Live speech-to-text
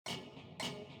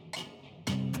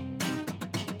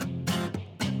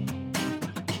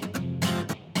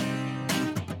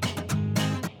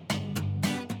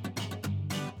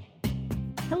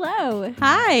Hello.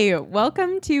 Hi,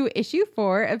 welcome to issue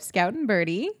 4 of Scout and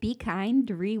Birdie. Be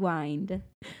kind, rewind.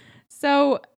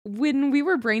 So, when we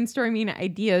were brainstorming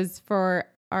ideas for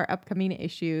our upcoming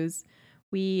issues,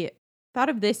 we thought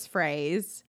of this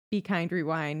phrase, be kind,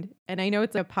 rewind. And I know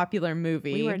it's a popular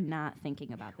movie. We were not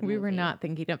thinking about the movie. We were not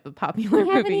thinking of the popular movie.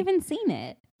 We haven't even seen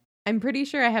it. I'm pretty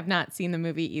sure I have not seen the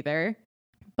movie either.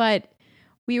 But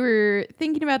we were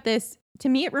thinking about this. To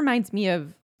me, it reminds me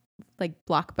of like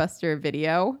Blockbuster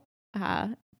Video,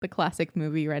 the classic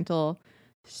movie rental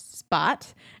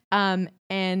spot.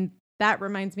 And that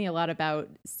reminds me a lot about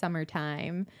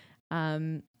summertime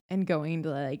and going to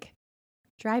like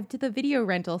drive to the video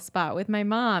rental spot with my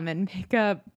mom and pick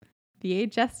up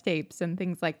VHS tapes and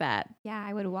things like that. Yeah,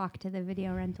 I would walk to the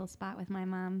video rental spot with my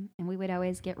mom, and we would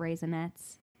always get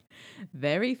Raisinets.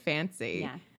 Very fancy.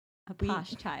 Yeah, a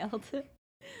posh child.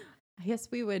 I guess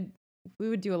we would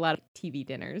do a lot of TV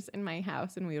dinners in my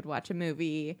house, and we would watch a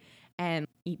movie and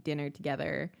eat dinner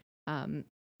together,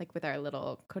 like with our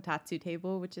little kotatsu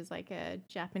table, which is like a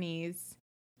Japanese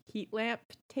heat lamp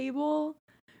table.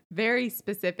 Very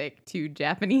specific to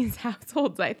Japanese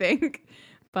households, I think,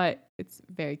 but it's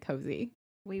very cozy.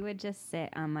 We would just sit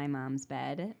on my mom's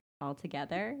bed all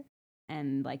together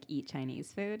and like eat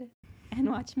Chinese food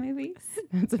and watch movies.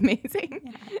 That's amazing.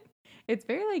 Yeah. It's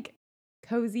very like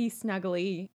cozy,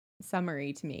 snuggly,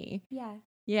 summery to me. Yeah.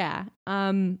 Yeah.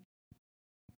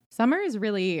 Summer is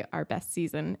really our best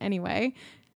season anyway.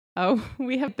 Oh,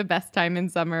 we have the best time in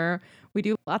summer. We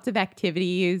do lots of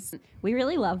activities. We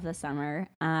really love the summer.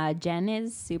 Jen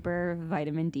is super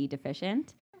vitamin D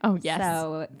deficient. Oh, yes.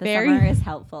 So the summer is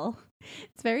helpful.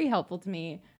 It's very helpful to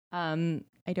me.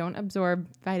 I don't absorb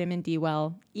vitamin D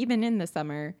well, even in the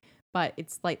summer, but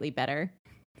it's slightly better.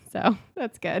 So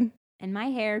that's good. And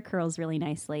my hair curls really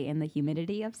nicely in the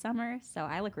humidity of summer, so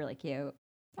I look really cute.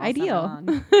 Ideal.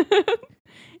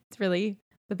 It's really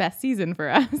the best season for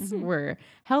us. Mm-hmm. We're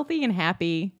healthy and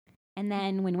happy. And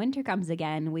then when winter comes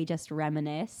again, we just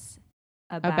reminisce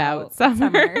about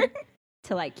summer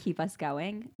to like keep us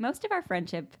going. Most of our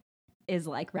friendship is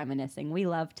like reminiscing. We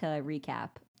love to recap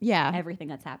everything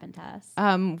that's happened to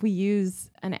us. We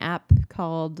use an app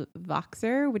called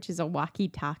Voxer, which is a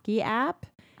walkie-talkie app.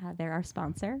 They're our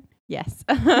sponsor. Yes.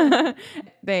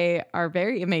 They are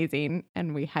very amazing,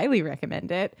 and we highly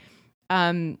recommend it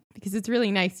because it's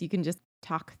really nice. You can just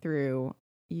talk through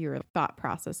your thought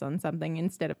process on something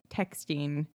instead of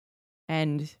texting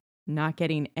and not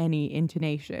getting any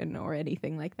intonation or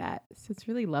anything like that. So it's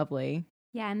really lovely.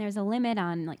 Yeah, and there's a limit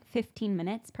on like 15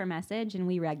 minutes per message, and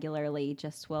we regularly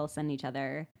just will send each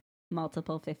other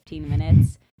multiple 15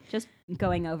 minutes just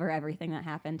going over everything that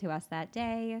happened to us that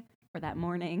day or that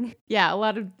morning. Yeah, a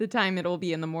lot of the time it'll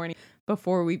be in the morning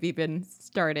before we've even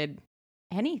started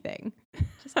anything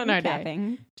just on our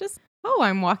day. Just,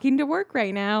 I'm walking to work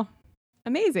right now.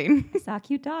 Amazing. I saw a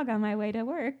cute dog on my way to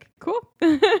work. Cool.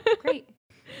 Great.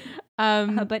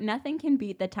 But nothing can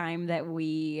beat the time that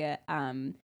we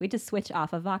just switched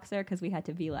off of Voxer because we had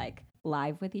to be like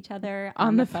live with each other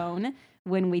on the phone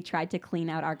when we tried to clean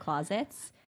out our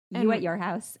closets. You at your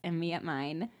house and me at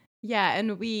mine. Yeah,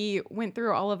 and we went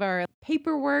through all of our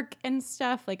paperwork and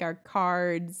stuff, like our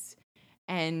cards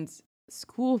and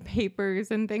school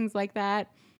papers and things like that.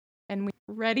 And we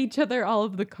read each other all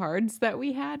of the cards that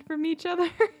we had from each other.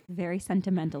 Very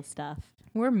sentimental stuff.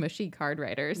 We're mushy card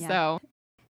writers, so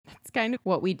that's kind of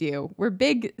what we do. We're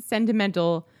big,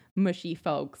 sentimental, mushy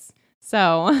folks.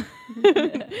 So,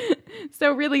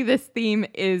 so really this theme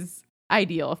is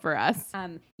ideal for us.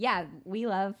 Yeah, we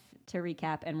love to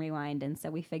recap and rewind, and so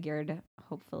we figured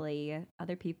hopefully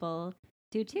other people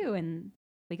do too, and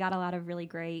we got a lot of really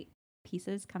great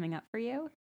pieces coming up for you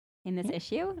in this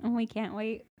issue, and we can't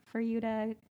wait for you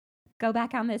to go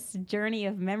back on this journey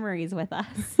of memories with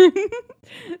us.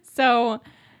 So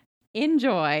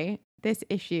enjoy this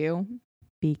issue.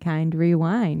 Be kind,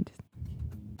 rewind.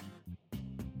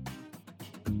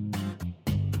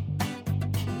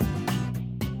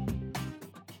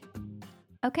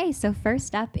 Okay, so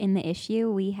first up in the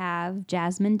issue, we have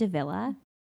Jasmine Davila.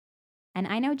 And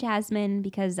I know Jasmine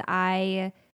because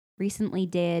I recently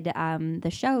did the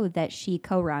show that she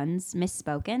co-runs,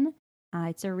 Misspoken.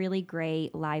 It's a really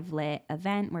great live lit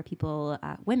event where people,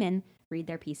 women, read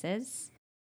their pieces.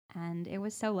 And it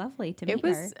was so lovely to meet her. It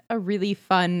was a really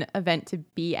fun event to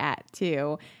be at,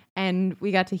 too. And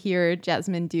we got to hear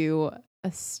Jasmine do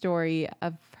a story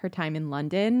of her time in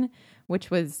London,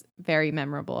 which was very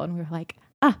memorable. And we were like,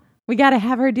 we got to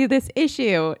have her do this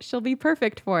issue. She'll be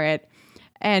perfect for it.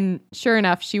 And sure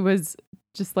enough, she was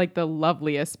just like the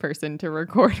loveliest person to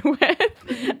record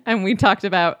with. And we talked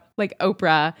about like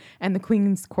Oprah and the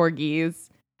Queen's Corgis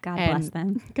God bless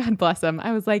them. God bless them.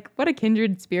 I was like, what a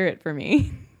kindred spirit for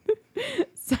me.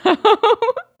 So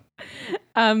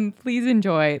please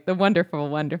enjoy the wonderful,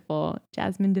 wonderful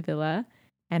Jasmine Davila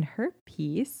and her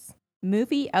piece,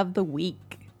 Movie of the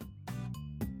Week.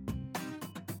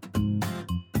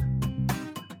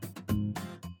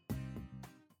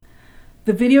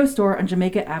 The video store on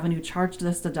Jamaica Avenue charged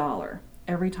us $1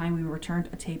 every time we returned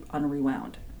a tape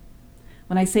unrewound.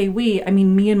 When I say we, I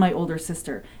mean me and my older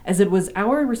sister, as it was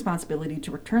our responsibility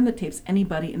to return the tapes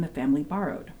anybody in the family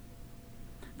borrowed.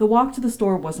 The walk to the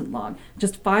store wasn't long,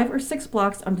 just 5 or 6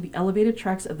 blocks under the elevated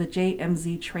tracks of the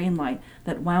JMZ train line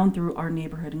that wound through our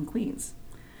neighborhood in Queens.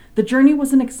 The journey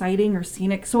wasn't exciting or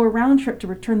scenic, so a round trip to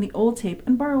return the old tape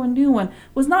and borrow a new one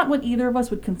was not what either of us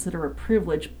would consider a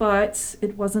privilege, but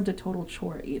it wasn't a total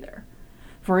chore either.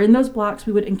 For in those blocks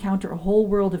we would encounter a whole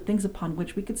world of things upon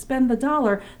which we could spend the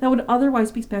 $1 that would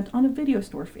otherwise be spent on a video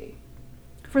store fee.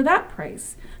 For that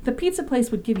price, the pizza place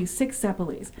would give you 6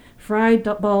 Zappalis, fried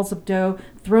balls of dough,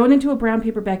 thrown into a brown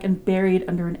paper bag and buried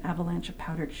under an avalanche of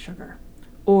powdered sugar.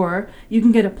 Or you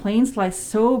can get a plain slice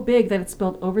so big that it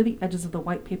spilled over the edges of the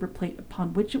white paper plate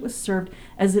upon which it was served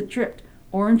as it dripped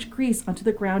orange grease onto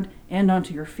the ground and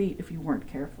onto your feet if you weren't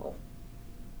careful.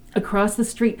 Across the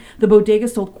street, the bodega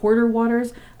sold quarter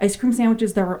waters, ice cream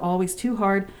sandwiches that were always too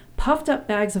hard, puffed up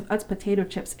bags of Utz potato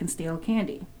chips, and stale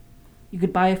candy. You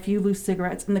could buy a few loose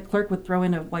cigarettes, and the clerk would throw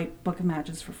in a white book of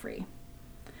matches for free.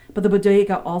 But the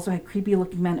bodega also had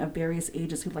creepy-looking men of various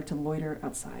ages who liked to loiter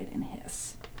outside and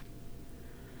hiss.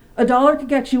 $1 could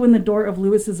get you in the door of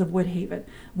Lewis's of Woodhaven,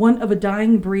 one of a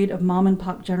dying breed of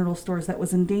mom-and-pop general stores that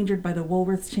was endangered by the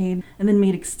Woolworths chain and then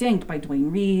made extinct by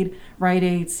Duane Reade, Rite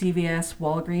Aid, CVS,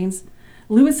 Walgreens.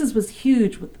 Lewis's was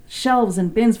huge, with shelves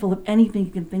and bins full of anything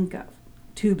you can think of.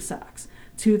 Tube socks,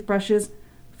 toothbrushes,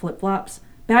 flip-flops,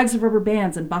 bags of rubber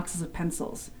bands, and boxes of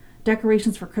pencils.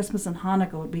 Decorations for Christmas and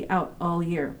Hanukkah would be out all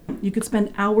year. You could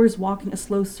spend hours walking a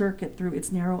slow circuit through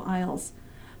its narrow aisles,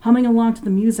 humming along to the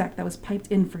music that was piped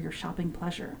in for your shopping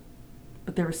pleasure.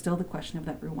 But there was still the question of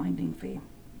that rewinding fee.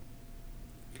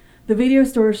 The video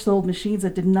store sold machines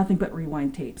that did nothing but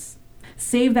rewind tapes.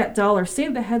 Save that $1,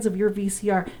 save the heads of your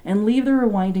VCR, and leave the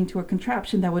rewinding to a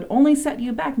contraption that would only set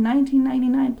you back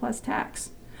 $19.99 plus tax.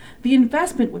 The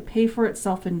investment would pay for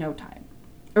itself in no time,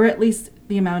 or at least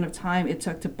the amount of time it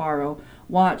took to borrow,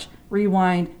 watch,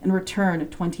 rewind, and return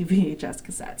 20 VHS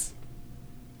cassettes.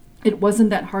 It wasn't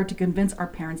that hard to convince our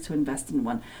parents to invest in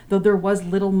one, though there was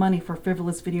little money for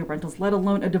frivolous video rentals, let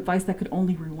alone a device that could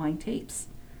only rewind tapes.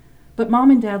 But Mom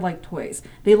and Dad liked toys.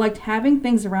 They liked having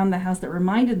things around the house that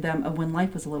reminded them of when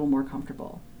life was a little more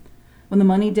comfortable. When the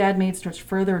money Dad made stretched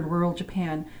further in rural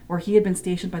Japan, where he had been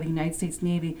stationed by the United States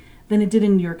Navy, than it did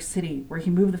in New York City, where he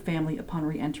moved the family upon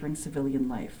re-entering civilian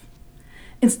life.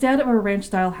 Instead of a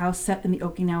ranch-style house set in the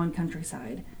Okinawan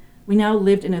countryside, we now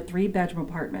lived in a 3-bedroom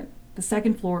apartment, the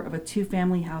second floor of a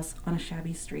 2-family house on a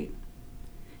shabby street.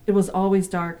 It was always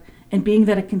dark, and being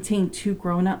that it contained 2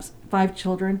 grown-ups, 5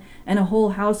 children, and a whole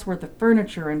house worth of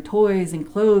furniture and toys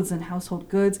and clothes and household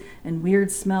goods and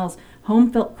weird smells,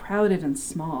 home felt crowded and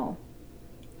small.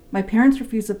 My parents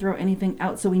refused to throw anything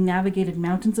out, so we navigated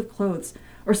mountains of clothes,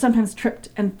 or sometimes tripped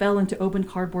and fell into open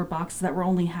cardboard boxes that were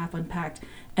only half unpacked,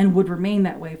 and would remain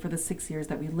that way for the 6 years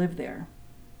that we lived there.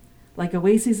 Like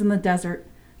oases in the desert,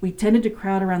 we tended to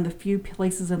crowd around the few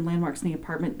places and landmarks in the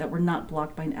apartment that were not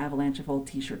blocked by an avalanche of old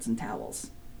t-shirts and towels.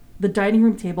 The dining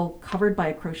room table, covered by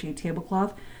a crocheted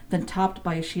tablecloth, then topped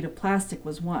by a sheet of plastic,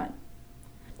 was one.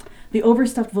 The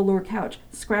overstuffed velour couch,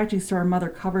 scratchy so our mother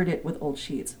covered it with old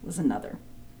sheets, was another.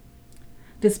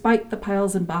 Despite the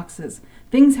piles and boxes,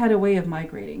 things had a way of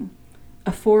migrating.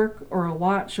 A fork or a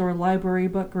watch or a library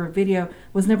book or a video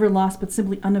was never lost but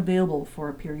simply unavailable for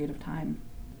a period of time.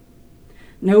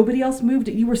 Nobody else moved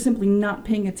it. You were simply not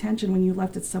paying attention when you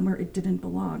left it somewhere it didn't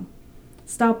belong.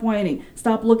 Stop whining.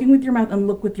 Stop looking with your mouth and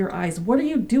look with your eyes. What are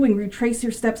you doing? Retrace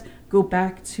your steps. Go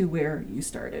back to where you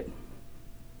started.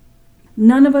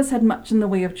 None of us had much in the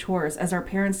way of chores, as our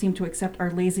parents seemed to accept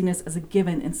our laziness as a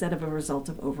given instead of a result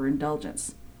of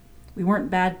overindulgence. We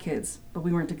weren't bad kids, but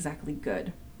we weren't exactly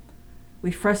good. We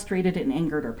frustrated and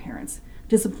angered our parents,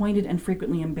 disappointed and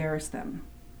frequently embarrassed them.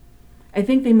 I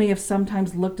think they may have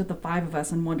sometimes looked at the 5 of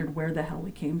us and wondered where the hell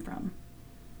we came from.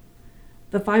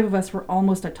 The 5 of us were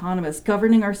almost autonomous,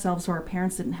 governing ourselves so our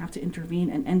parents didn't have to intervene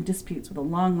and end disputes with a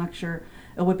long lecture,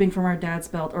 a whipping from our dad's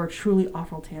belt, or a truly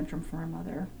awful tantrum from our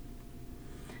mother.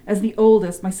 As the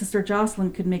oldest, my sister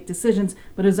Jocelyn could make decisions,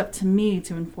 but it was up to me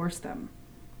to enforce them.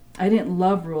 I didn't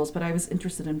love rules, but I was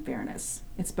interested in fairness.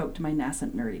 It spoke to my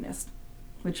nascent nerdiness.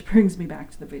 Which brings me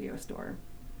back to the video store.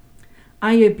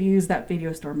 I abused that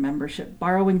video store membership,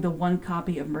 borrowing the one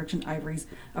copy of Merchant Ivory's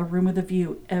A Room with a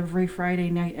View every Friday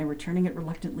night and returning it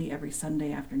reluctantly every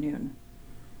Sunday afternoon.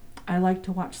 I liked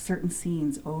to watch certain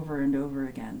scenes over and over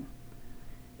again.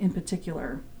 In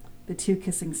particular, the two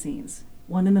kissing scenes,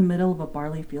 one in the middle of a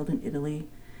barley field in Italy,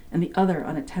 and the other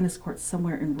on a tennis court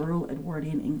somewhere in rural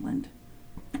Edwardian England.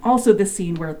 Also the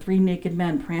scene where 3 naked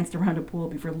men pranced around a pool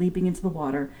before leaping into the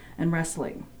water and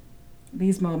wrestling.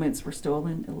 These moments were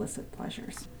stolen, illicit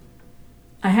pleasures.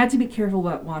 I had to be careful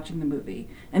about watching the movie,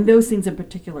 and those scenes in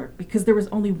particular, because there was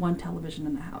only one television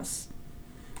in the house.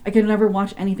 I could never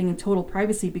watch anything in total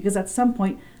privacy because at some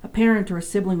point a parent or a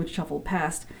sibling would shuffle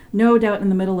past, no doubt in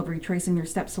the middle of retracing their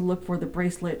steps to look for the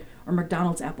bracelet or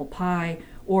McDonald's apple pie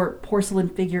or porcelain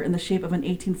figure in the shape of an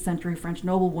 18th century French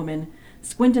noblewoman,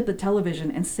 squint at the television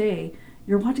and say,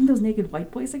 "You're watching those naked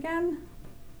white boys again?"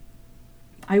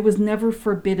 I was never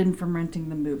forbidden from renting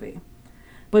the movie,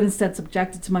 but instead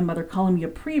subjected to my mother calling me a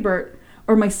prevert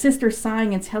or my sister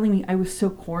sighing and telling me I was so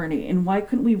corny and why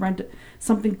couldn't we rent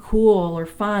something cool or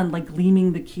fun like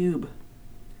Gleaming the Cube.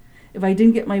 If I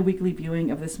didn't get my weekly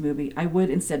viewing of this movie, I would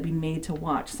instead be made to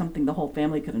watch something the whole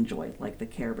family could enjoy, like the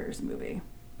Care Bears movie.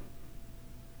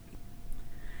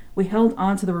 We held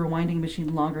on to the rewinding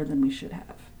machine longer than we should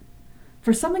have.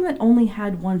 For something that only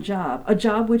had one job, a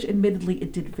job which admittedly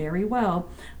it did very well,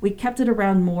 we kept it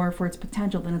around more for its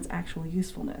potential than its actual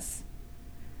usefulness.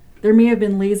 There may have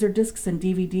been laser discs and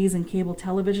DVDs and cable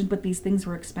television, but these things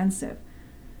were expensive.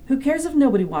 Who cares if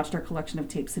nobody watched our collection of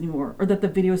tapes anymore, or that the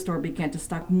video store began to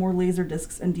stock more laser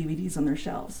discs and DVDs on their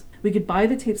shelves? We could buy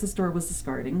the tapes the store was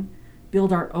discarding,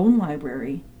 build our own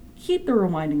library, keep the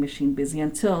rewinding machine busy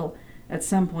until, at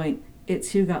some point, it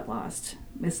too got lost,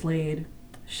 mislaid,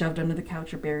 shoved under the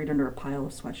couch or buried under a pile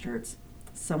of sweatshirts.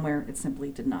 Somewhere it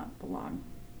simply did not belong.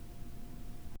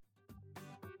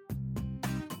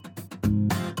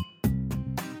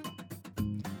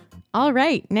 All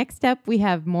right, next up we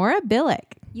have Maura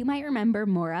Billick. You might remember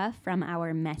Maura from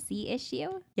our Messy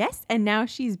issue. Yes, and now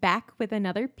she's back with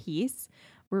another piece.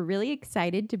 We're really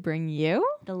excited to bring you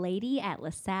The Lady at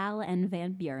LaSalle and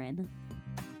Van Buren.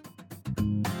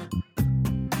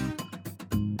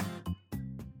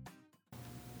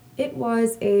 It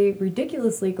was a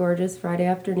ridiculously gorgeous Friday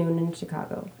afternoon in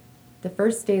Chicago, the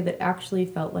first day that actually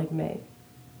felt like May.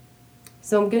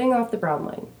 So I'm getting off the Brown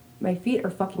Line. My feet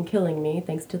are fucking killing me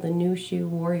thanks to the new shoe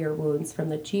warrior wounds from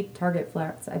the cheap Target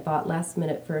flats I bought last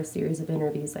minute for a series of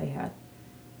interviews I had.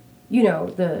 You know,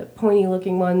 the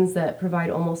pointy-looking ones that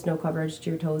provide almost no coverage to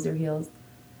your toes or heels.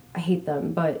 I hate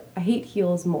them, but I hate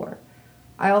heels more.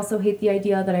 I also hate the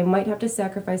idea that I might have to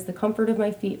sacrifice the comfort of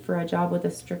my feet for a job with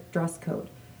a strict dress code.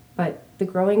 But the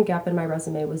growing gap in my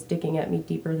resume was digging at me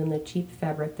deeper than the cheap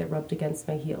fabric that rubbed against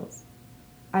my heels.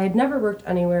 I had never worked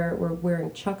anywhere where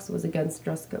wearing Chucks was against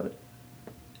dress code.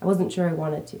 I wasn't sure I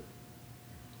wanted to.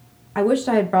 I wished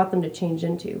I had brought them to change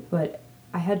into, but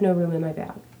I had no room in my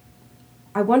bag.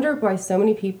 I wondered why so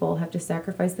many people have to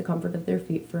sacrifice the comfort of their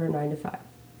feet for a 9-to-5.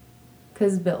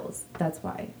 'Cause bills, that's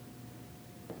why.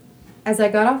 As I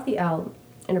got off the L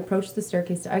and approached the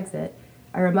staircase to exit,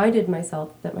 I reminded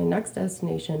myself that my next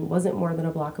destination wasn't more than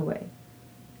a block away.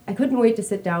 I couldn't wait to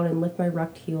sit down and lift my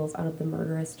wrecked heels out of the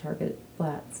murderous Target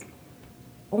flats.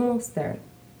 Almost there.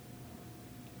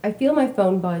 I feel my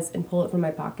phone buzz and pull it from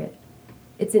my pocket.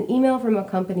 It's an email from a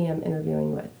company I'm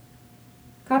interviewing with.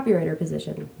 Copywriter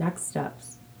position, next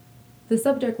steps. The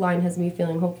subject line has me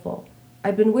feeling hopeful.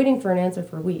 I've been waiting for an answer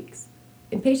for weeks.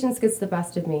 Impatience gets the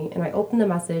best of me, and I open the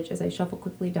message as I shuffle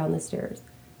quickly down the stairs.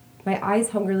 My eyes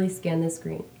hungrily scan the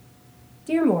screen.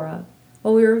 Dear Maura,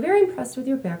 while we were very impressed with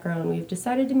your background, we have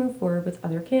decided to move forward with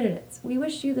other candidates. We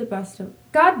wish you the best of...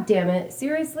 God damn it,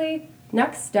 seriously?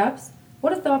 Next steps?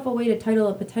 What a thoughtful way to title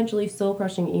a potentially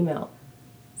soul-crushing email.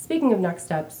 Speaking of next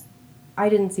steps, I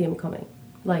didn't see him coming.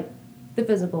 Like, the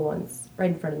physical ones,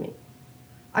 right in front of me.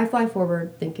 I fly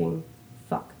forward, thinking,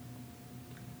 fuck.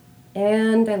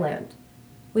 And I land,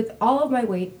 with all of my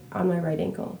weight on my right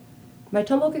ankle. My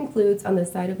tumble concludes on the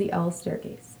side of the L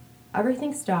staircase.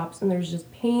 Everything stops and there's just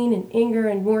pain and anger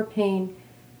and more pain.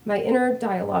 My inner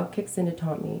dialogue kicks in to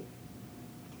taunt me.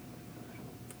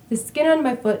 The skin on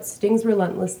my foot stings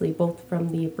relentlessly, both from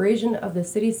the abrasion of the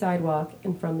city sidewalk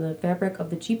and from the fabric of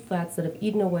the cheap flats that have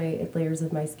eaten away at layers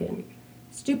of my skin.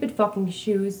 Stupid fucking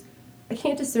shoes. I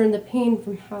can't discern the pain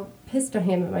from how pissed I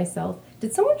am at myself.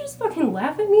 Did someone just fucking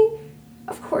laugh at me?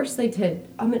 Of course they did.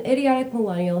 I'm an idiotic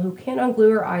millennial who can't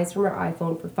unglue her eyes from her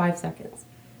iPhone for 5 seconds.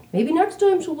 Maybe next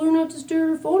time she'll learn not to stare at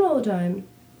her phone all the time.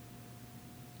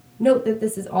 Note that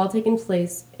this has all taken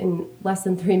place in less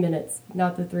than 3 minutes,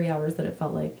 not the 3 hours that it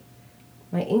felt like.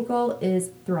 My ankle is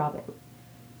throbbing.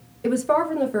 It was far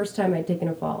from the first time I'd taken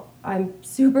a fall. I'm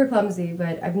super clumsy,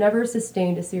 but I've never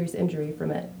sustained a serious injury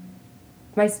from it.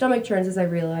 My stomach churns as I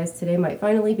realize today might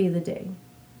finally be the day.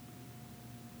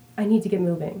 I need to get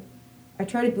moving. I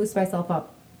try to boost myself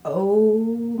up. Oh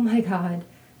my god.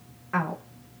 Ow.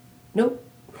 Nope,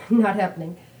 not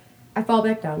happening. I fall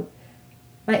back down.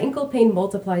 My ankle pain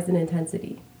multiplies in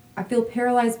intensity. I feel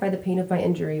paralyzed by the pain of my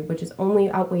injury, which is only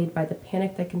outweighed by the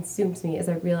panic that consumes me as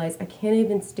I realize I can't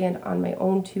even stand on my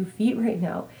own 2 feet right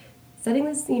now, setting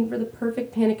the scene for the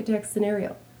perfect panic attack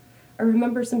scenario. I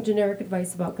remember some generic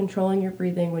advice about controlling your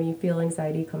breathing when you feel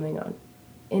anxiety coming on.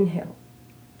 Inhale.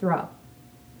 Throb.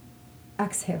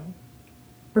 Exhale.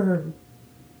 Burn.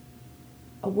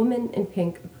 A woman in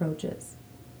pink approaches.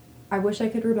 I wish I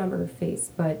could remember her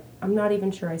face, but I'm not even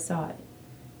sure I saw it.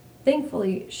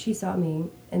 Thankfully, she saw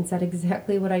me and said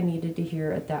exactly what I needed to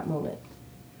hear at that moment.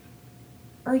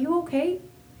 Are you okay?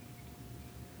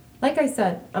 Like I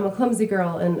said, I'm a clumsy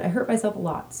girl and I hurt myself a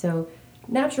lot, so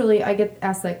naturally I get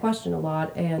asked that question a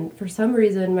lot, and for some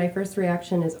reason my first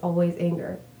reaction is always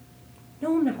anger.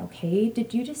 No, I'm not okay.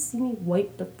 Did you just see me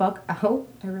wipe the fuck out?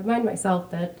 I remind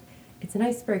myself that it's an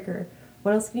icebreaker.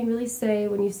 What else can you really say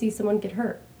when you see someone get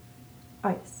hurt?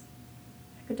 Ice.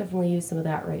 I could definitely use some of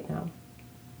that right now.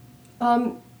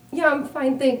 Yeah, I'm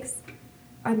fine, thanks.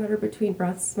 I mutter between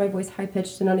breaths, my voice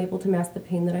high-pitched and unable to mask the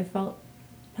pain that I felt.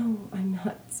 No, I'm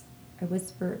not, I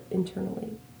whisper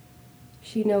internally.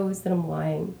 She knows that I'm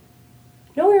lying.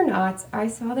 No, you're not. I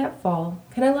saw that fall.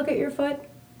 Can I look at your foot?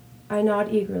 I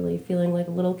nod eagerly, feeling like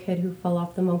a little kid who fell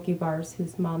off the monkey bars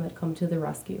whose mom had come to the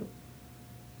rescue.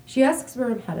 She asks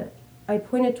where I'm headed. I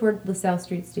pointed toward LaSalle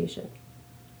Street station.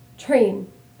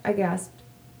 Train, I gasped.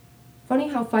 Funny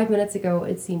how 5 minutes ago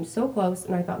it seemed so close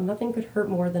and I thought nothing could hurt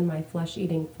more than my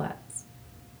flesh-eating flats.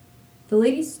 The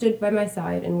lady stood by my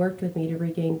side and worked with me to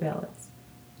regain balance.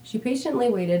 She patiently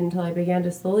waited until I began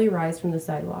to slowly rise from the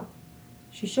sidewalk.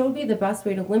 She showed me the best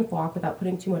way to limp walk without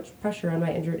putting too much pressure on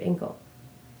my injured ankle.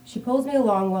 She pulls me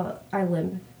along while I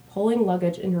limp, pulling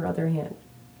luggage in her other hand.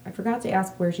 I forgot to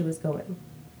ask where she was going.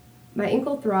 My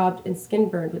ankle throbbed and skin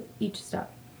burned with each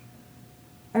step.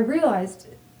 I realized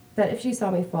that if she saw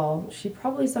me fall, she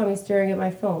probably saw me staring at my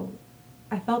phone.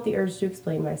 I felt the urge to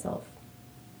explain myself,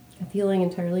 a feeling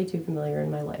entirely too familiar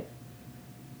in my life.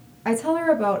 I tell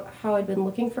her about how I'd been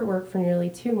looking for work for nearly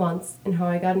 2 months and how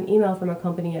I got an email from a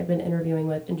company I'd been interviewing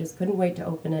with and just couldn't wait to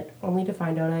open it, only to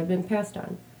find out I had been passed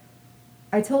on.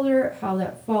 I told her how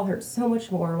that fall hurt so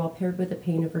much more while paired with the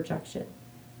pain of rejection.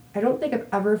 I don't think I've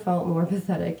ever felt more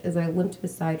pathetic as I limped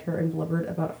beside her and blubbered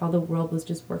about how the world was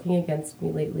just working against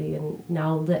me lately, and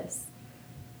now this.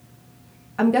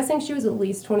 I'm guessing she was at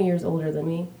least 20 years older than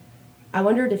me. I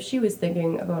wondered if she was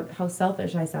thinking about how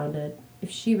selfish I sounded, if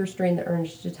she restrained the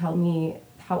urge to tell me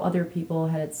how other people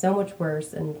had it so much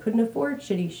worse and couldn't afford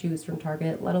shitty shoes from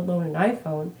Target, let alone an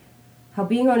iPhone, how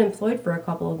being unemployed for a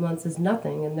couple of months is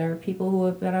nothing, and there are people who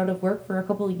have been out of work for a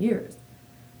couple of years.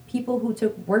 People who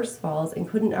took worse falls and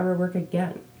couldn't ever work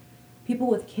again. People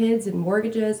with kids and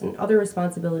mortgages and other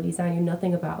responsibilities I knew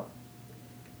nothing about.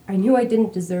 I knew I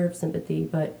didn't deserve sympathy,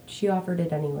 but she offered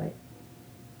it anyway.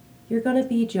 You're gonna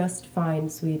be just fine,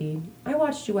 sweetie. I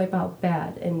watched you wipe out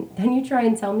bad, and then you try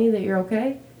and tell me that you're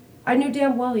okay? I knew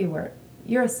damn well you weren't.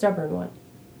 You're a stubborn one.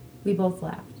 We both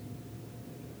laughed.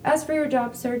 As for your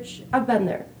job search, I've been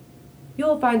there.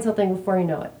 You'll find something before you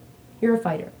know it. You're a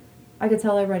fighter. I could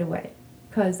tell her right away.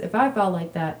 'Cause if I felt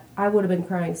like that, I would have been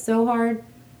crying so hard.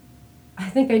 I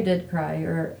think I did cry,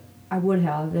 or I would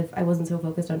have if I wasn't so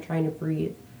focused on trying to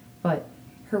breathe. But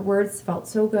her words felt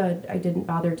so good, I didn't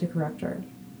bother to correct her.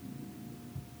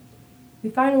 We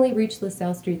finally reached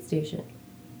LaSalle Street station.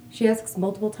 She asks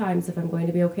multiple times if I'm going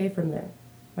to be okay from there.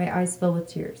 My eyes fill with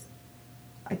tears.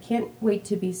 I can't wait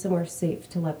to be somewhere safe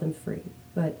to let them free.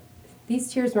 But these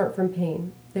tears weren't from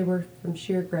pain. They were from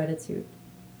sheer gratitude.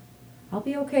 I'll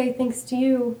be okay, thanks to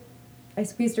you. I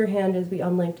squeezed her hand as we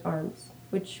unlinked arms,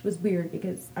 which was weird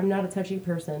because I'm not a touchy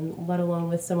person, let alone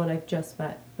with someone I've just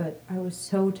met, but I was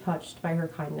so touched by her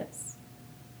kindness.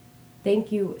 Thank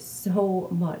you so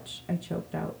much, I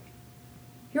choked out.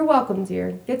 You're welcome,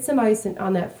 dear. Get some ice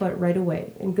on that foot right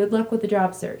away, and good luck with the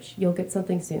job search. You'll get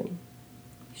something soon.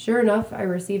 Sure enough, I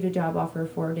received a job offer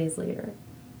 4 days later.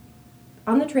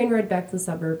 On the train ride back to the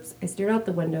suburbs, I stared out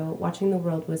the window, watching the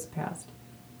world whisk past,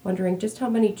 wondering just how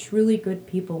many truly good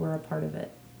people were a part of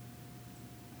it.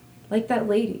 Like that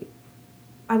lady.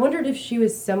 I wondered if she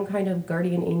was some kind of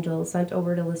guardian angel sent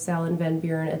over to LaSalle and Van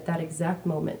Buren at that exact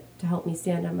moment to help me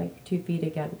stand on my 2 feet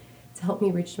again, to help me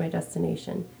reach my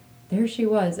destination. There she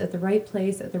was, at the right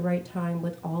place at the right time,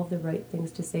 with all the right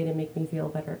things to say to make me feel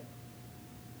better.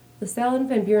 LaSalle and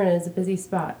Van Buren is a busy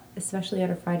spot, especially on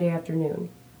a Friday afternoon.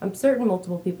 I'm certain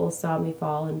multiple people saw me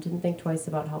fall and didn't think twice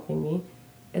about helping me,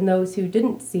 and those who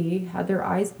didn't see had their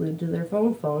eyes glued to their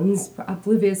phones,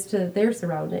 oblivious to their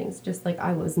surroundings, just like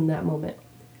I was in that moment.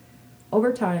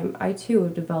 Over time, I too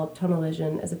have developed tunnel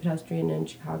vision as a pedestrian in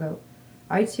Chicago.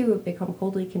 I too have become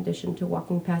coldly conditioned to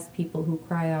walking past people who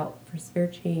cry out for spare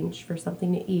change, for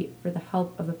something to eat, for the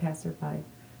help of a passerby.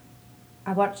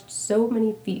 I watched so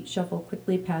many feet shuffle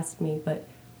quickly past me, but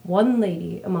one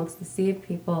lady amongst the sea of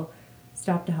people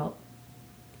stopped to help.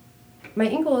 My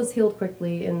ankle was healed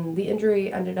quickly, and the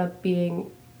injury ended up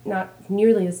being not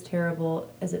nearly as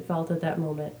terrible as it felt at that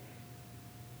moment.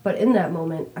 But in that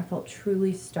moment, I felt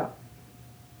truly stuck.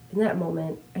 In that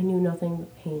moment, I knew nothing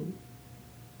but pain.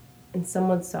 And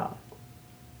someone saw.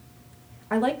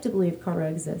 I like to believe karma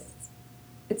exists.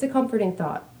 It's a comforting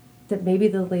thought that maybe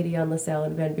the lady on LaSalle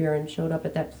and Van Buren showed up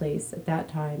at that place at that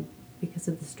time because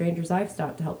of the strangers I've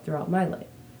sought to help throughout my life.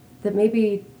 That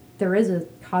maybe there is a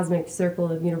cosmic circle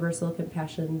of universal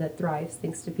compassion that thrives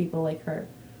thanks to people like her.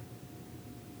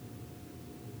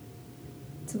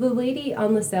 To the lady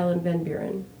on LaSalle and Van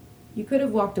Buren, you could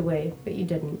have walked away, but you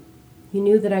didn't. You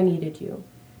knew that I needed you,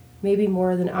 maybe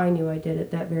more than I knew I did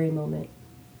at that very moment.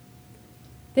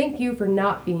 Thank you for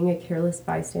not being a careless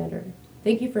bystander.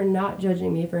 Thank you for not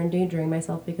judging me for endangering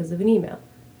myself because of an email.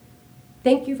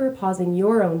 Thank you for pausing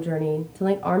your own journey to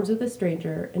link arms with a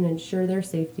stranger and ensure their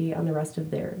safety on the rest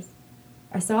of theirs.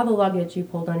 I saw the luggage you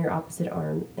pulled on your opposite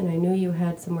arm, and I knew you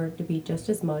had somewhere to be just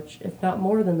as much, if not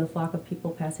more than the flock of people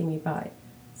passing me by.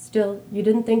 Still, you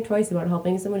didn't think twice about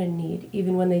helping someone in need,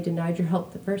 even when they denied your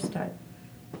help the first time.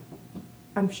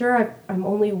 I'm sure I'm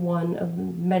only one of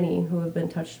many who have been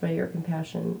touched by your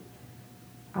compassion.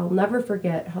 I'll never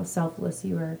forget how selfless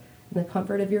you were in the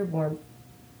comfort of your warmth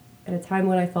at a time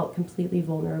when I felt completely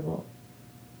vulnerable,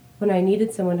 when I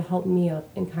needed someone to help me up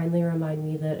and kindly remind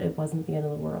me that it wasn't the end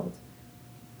of the world.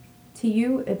 To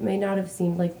you, it may not have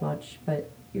seemed like much,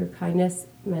 but your kindness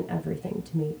meant everything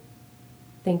to me.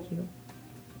 Thank you.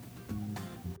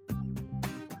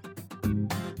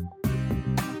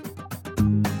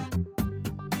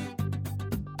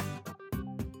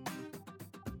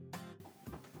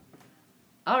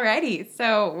 Alrighty,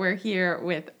 so we're here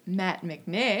with Matt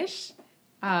McNish,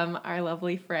 our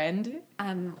lovely friend.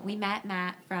 We met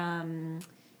Matt from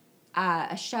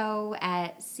a show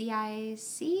at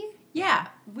CIC. Yeah,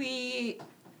 we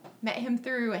met him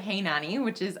through Hey Nani,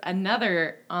 which is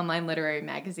another online literary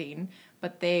magazine,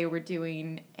 but they were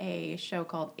doing a show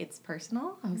called It's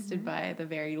Personal, hosted by the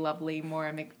very lovely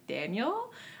Maura McDaniel.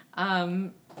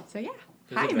 So yeah.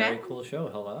 It was Hi, a very Matt. cool show.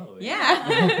 Hello.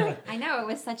 Yeah. I know, it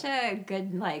was such a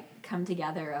good come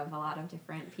together of a lot of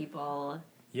different people.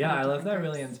 Yeah, I love different that. groups.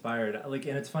 Really inspired.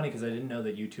 And it's funny because I didn't know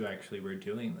that you two actually were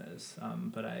doing this.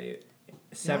 But I,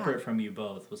 separate from you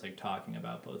both, was talking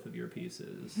about both of your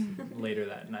pieces later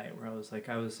that night. Where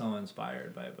I was so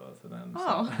inspired by both of them. So.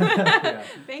 Oh, Yeah.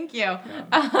 Thank you.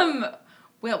 Yeah.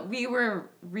 Well, we were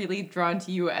really drawn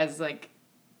to you as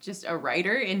just a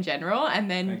writer in general,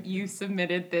 and then Thank you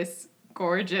submitted this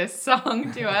gorgeous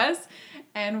song to us,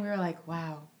 and we were like,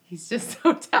 wow, he's just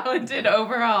so talented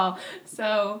overall.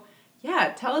 So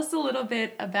yeah, tell us a little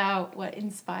bit about what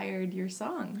inspired your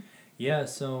song. Yeah,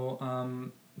 so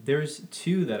there's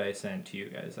two that I sent to you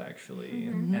guys actually,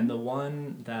 and the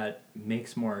one that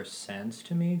makes more sense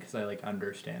to me because I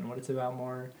understand what it's about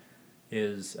more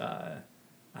is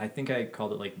I think I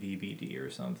called it VBD or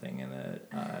something in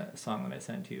the song that I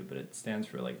sent to you, but it stands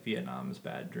for Vietnam's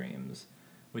Bad Dreams,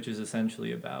 which is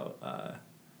essentially about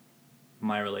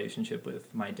my relationship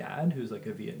with my dad, who's a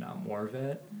Vietnam War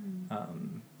vet,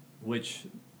 which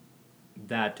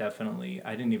that definitely,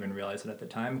 I didn't even realize it at the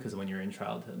time because when you're in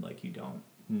childhood, you don't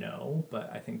know, but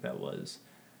I think that was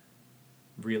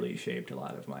really shaped a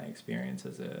lot of my experience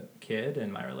as a kid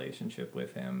and my relationship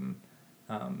with him.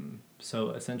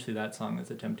 So essentially that song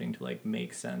is attempting to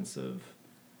make sense of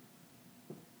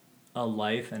a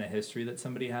life and a history that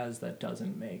somebody has that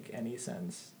doesn't make any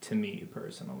sense to me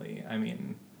personally. I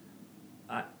mean,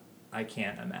 I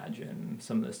can't imagine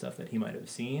some of the stuff that he might have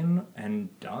seen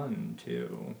and done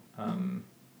too,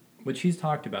 which he's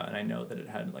talked about, and I know that it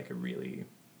had a really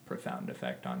profound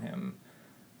effect on him.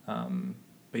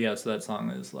 But yeah, so that song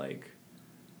is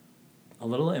a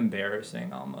little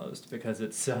embarrassing almost because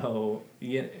it's so,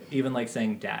 even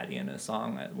saying daddy in a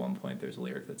song, at one point there's a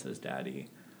lyric that says daddy.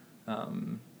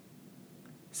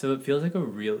 So it feels like a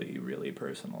really, really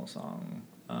personal song.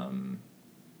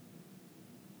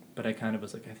 But I kind of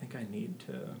was I think I need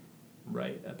to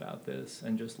write about this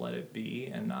and just let it be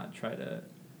and not try to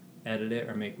edit it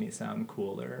or make me sound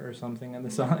cooler or something in the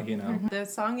song, The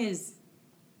song is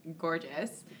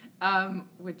gorgeous,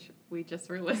 which we just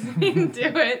were listening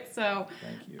to it. So,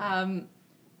 Thank you.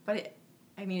 But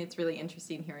it's really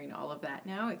interesting hearing all of that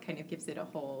now. It kind of gives it a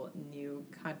whole new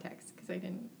context because I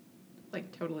didn't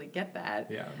totally get that.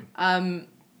 Yeah.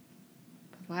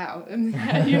 Wow.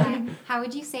 Yeah. How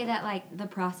would you say that the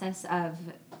process of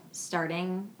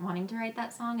wanting to write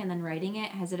that song and then writing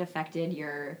it, has it affected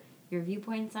your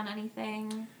viewpoints on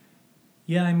anything?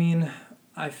 Yeah,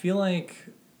 I feel like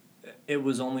it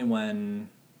was only when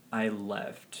I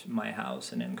left my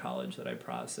house and in college that I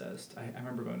processed. I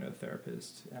remember going to a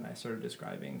therapist and I started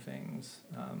describing things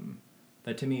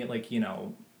that to me,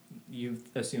 you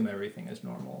assume everything is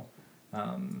normal.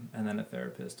 And then a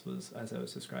therapist was, as I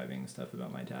was describing stuff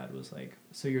about my dad, was like,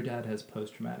 so your dad has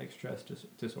post-traumatic stress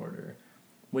disorder,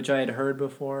 which I had heard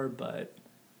before, but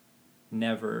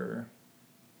never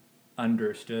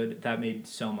understood. That made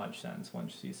so much sense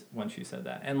once she said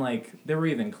that. And there were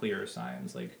even clearer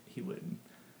signs, he would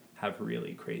have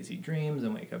really crazy dreams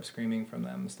and wake up screaming from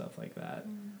them, stuff like that.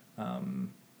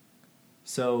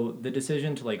 So the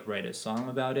decision to write a song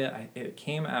about it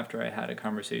came after I had a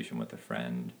conversation with a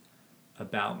friend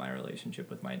about my relationship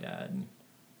with my dad,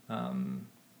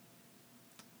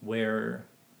 where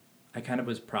I kind of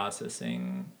was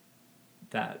processing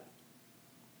that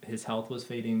his health was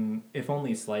fading, if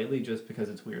only slightly, just because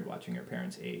it's weird watching your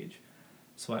parents age.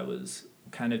 So I was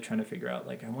kind of trying to figure out,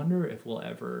 I wonder if we'll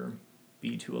ever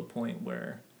be to a point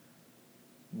where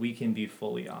we can be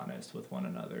fully honest with one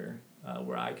another,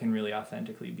 where I can really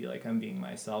authentically be I'm being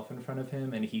myself in front of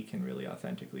him, and he can really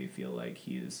authentically feel like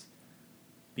he's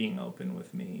being open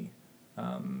with me.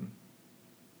 And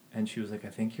she was like, I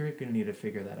think you're going to need to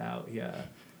figure that out. Yeah.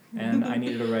 And I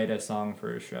needed to write a song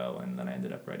for a show, and then I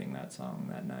ended up writing that song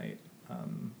that night.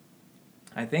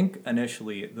 I think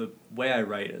initially the way I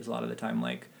write is a lot of the time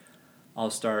I'll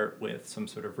start with some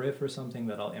sort of riff or something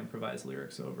that I'll improvise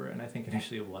lyrics over, and I think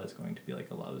initially it was going to be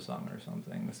a love song or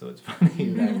something. So it's funny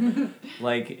that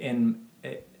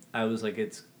I was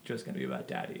it's just going to be about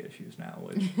daddy issues now,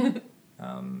 which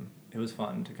it was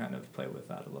fun to kind of play with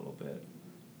that a little bit.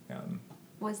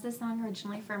 Was the song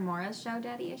originally for Maura's show,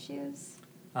 Daddy Issues?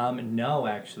 No,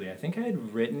 actually. I think I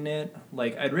had written it,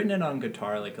 I'd written it on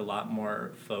guitar, a lot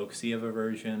more folksy of a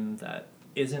version that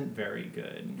isn't very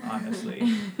good,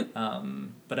 honestly.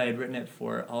 But I had written it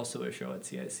for also a show at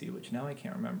CIC, which now I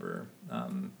can't remember.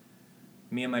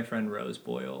 Me and my friend Rose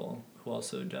Boyle, who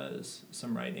also does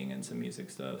some writing and some music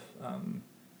stuff,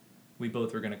 we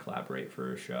both were going to collaborate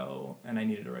for a show, and I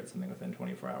needed to write something within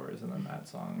 24 hours, and then that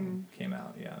song came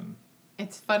out, yeah.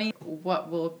 It's funny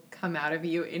what will come out of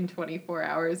you in 24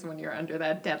 hours when you're under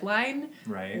that deadline.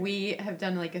 Right. We have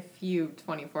done a few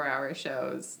 24-hour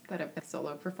shows that have been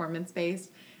solo performance-based,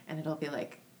 and it'll be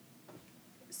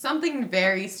something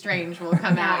very strange will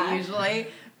come out usually,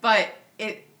 but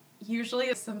it usually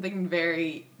is something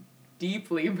very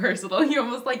deeply personal. You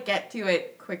almost get to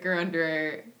it quicker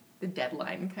under the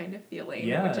deadline kind of feeling,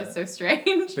 which is so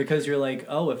strange. Because you're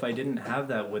if I didn't have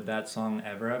that, would that song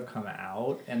ever have come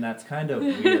out? And that's kind of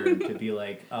weird to be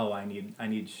I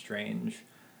need strange,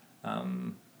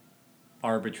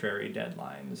 arbitrary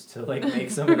deadlines to make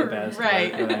some of the best work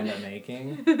that I end up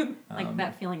making.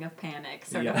 That feeling of panic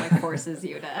sort of forces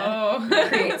you to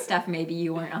create stuff maybe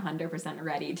you weren't 100%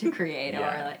 ready to create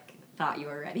or thought you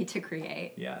were ready to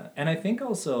create. Yeah, and I think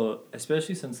also,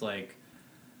 especially since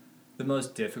the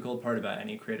most difficult part about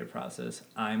any creative process,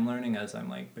 I'm learning as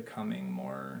I'm becoming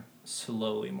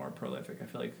slowly more prolific. I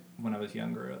feel when I was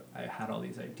younger, I had all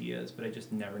these ideas, but I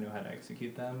just never knew how to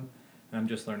execute them. And I'm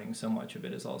just learning so much of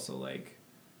it is also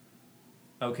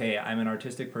okay, I'm an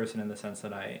artistic person in the sense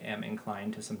that I am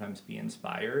inclined to sometimes be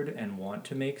inspired and want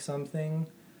to make something.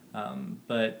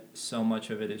 But so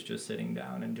much of it is just sitting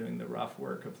down and doing the rough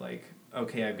work of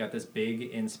okay, I've got this big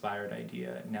inspired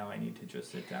idea. Now I need to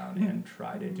just sit down and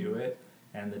try to do it.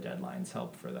 And the deadlines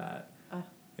help for that.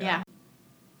 Yeah.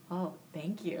 Well,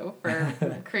 thank you for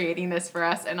creating this for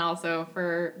us and also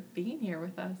for being here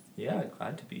with us. Yeah,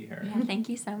 glad to be here. Yeah, thank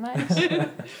you so much.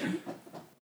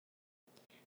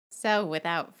 So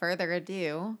without further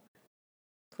ado,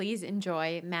 please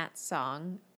enjoy Matt's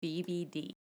song,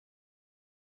 BBD.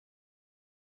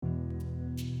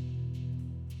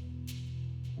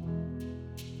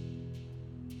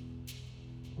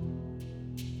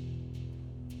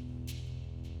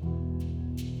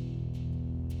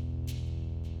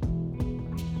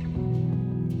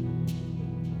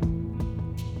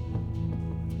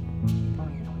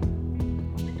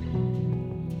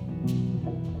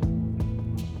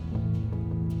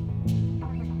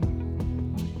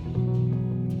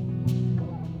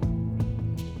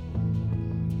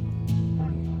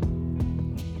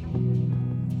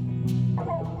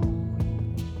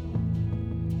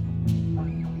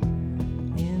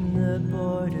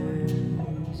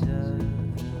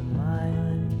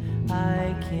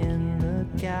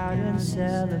 out and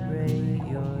celebrate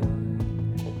your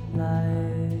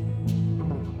life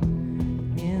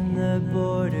in the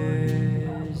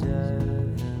borders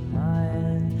of the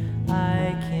mind.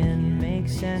 I can make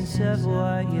sense of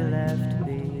what you left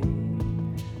behind.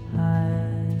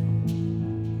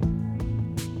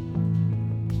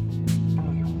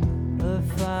 A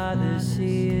father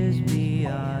sees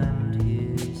beyond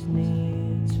his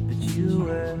needs, but you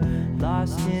were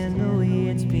lost in the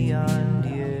weeds beyond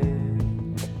your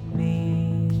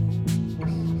means.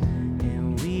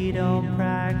 And we don't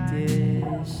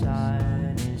practice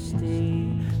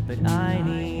honesty, but I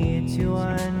need to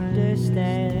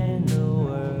understand the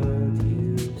world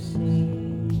you've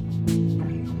seen.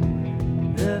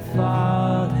 The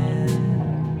fallen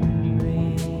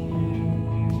rain,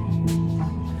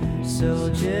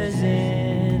 soldiers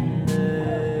in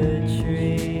the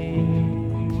tree,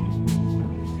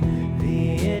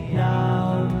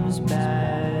 Vietnam's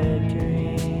bad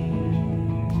dreams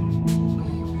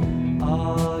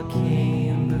all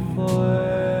came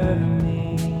before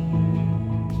me.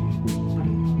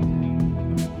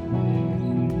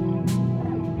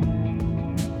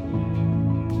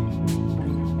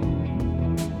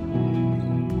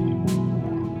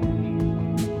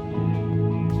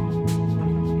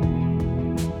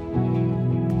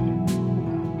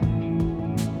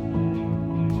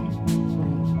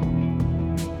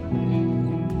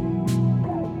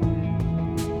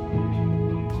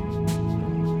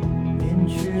 In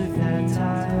truth, at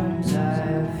times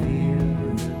I feel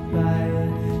the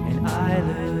bite, and I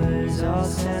lose all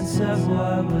sense of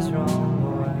what was wrong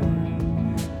or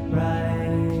right.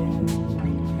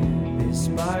 This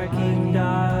sparking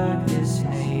dark, this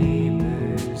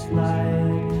neighbor's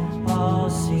light, all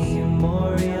seem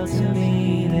more real to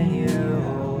me than your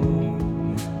whole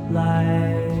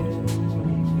life.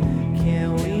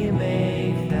 Can we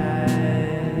make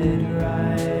that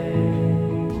right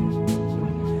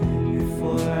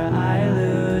before I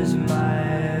lose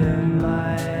my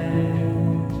mind?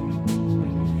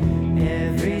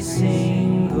 Every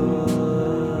single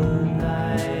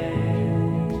night,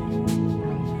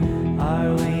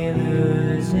 are we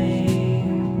losing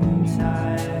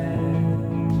time?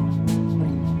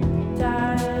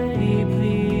 Daddy,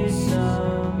 please,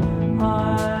 some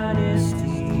honesty.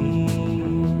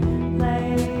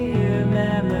 Lay your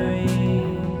memory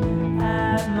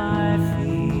at my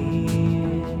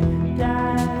feet.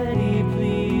 Daddy,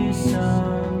 please,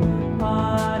 some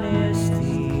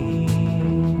honesty.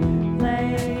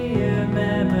 Lay your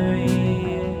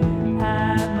memory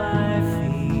at my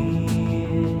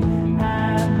feet,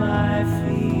 at my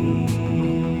feet.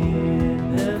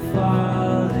 The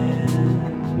fallen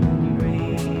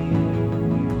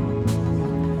rain,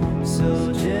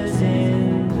 soldiers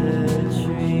in the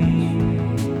tree,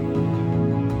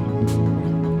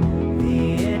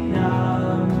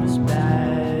 Vietnam's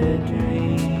bad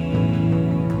dreams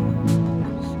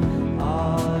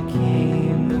all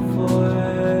came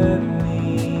before me,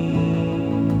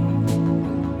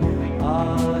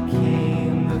 all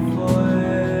came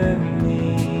before me,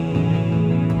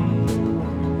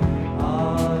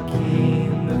 all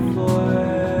came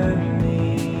before me.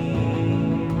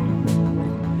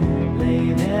 Lay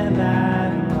them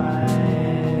at my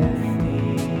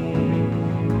feet,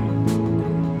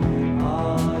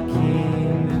 all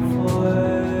came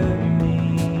before me.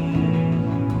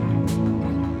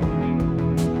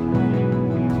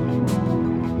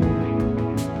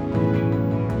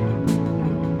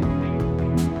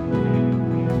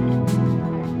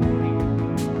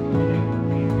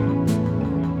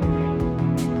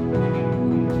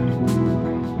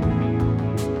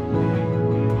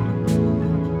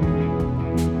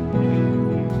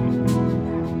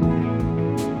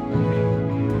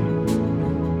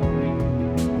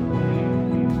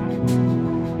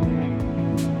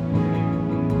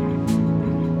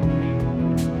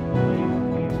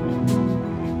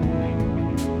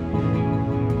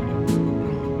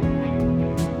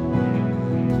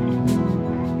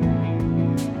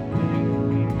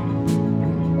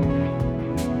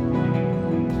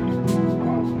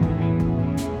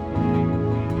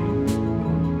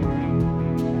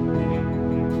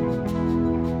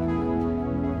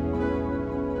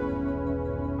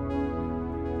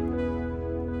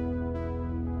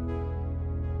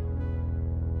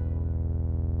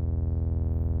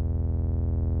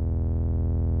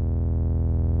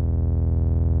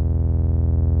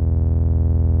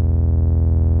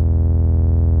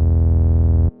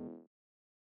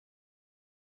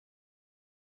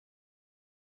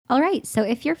 All right, so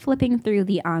if you're flipping through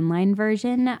the online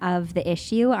version of the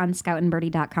issue on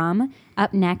scoutandbirdie.com,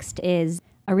 up next is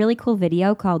a really cool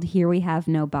video called Here We Have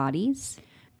No Bodies.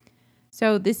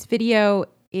 So this video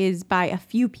is by a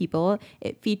few people.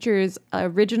 It features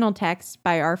original text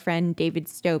by our friend David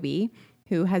Stobie,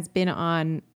 who has been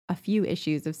on a few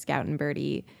issues of Scout and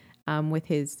Birdie with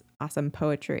his awesome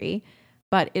poetry.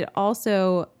 But it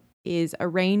also is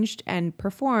arranged and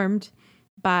performed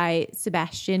by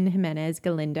Sebastian Jimenez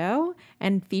Galindo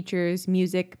and features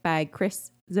music by Chris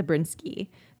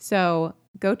Zabriskie. So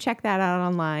go check that out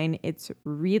online. It's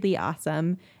really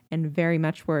awesome and very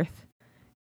much worth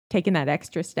taking that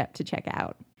extra step to check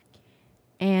out.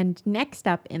 And next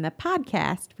up in the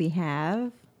podcast, we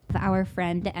have our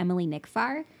friend Emily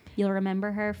Nickfar. You'll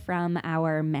remember her from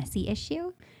our Messy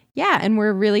issue. Yeah, and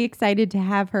we're really excited to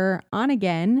have her on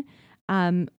again.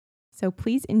 So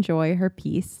please enjoy her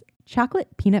piece, Chocolate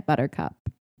Peanut Butter Cup.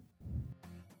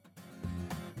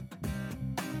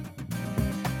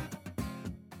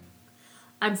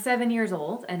 I'm 7 years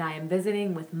old, and I am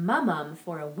visiting with Mum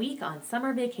for a week on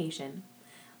summer vacation.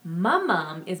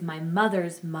 Mum is my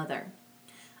mother's mother.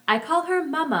 I call her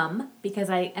Mum because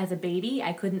as a baby,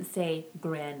 I couldn't say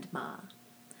grandma.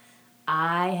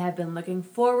 I have been looking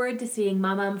forward to seeing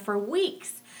Mum for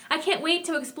weeks. I can't wait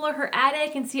to explore her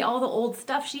attic and see all the old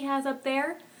stuff she has up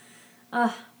there.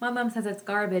 My mom says it's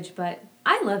garbage, but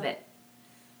I love it.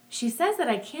 She says that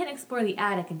I can't explore the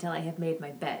attic until I have made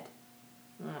my bed.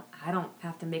 I don't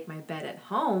have to make my bed at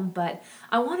home, but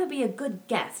I want to be a good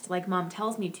guest like Mom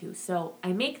tells me to, so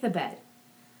I make the bed.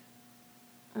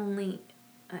 Only,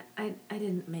 I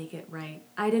didn't make it right.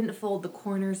 I didn't fold the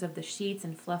corners of the sheets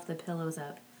and fluff the pillows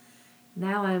up.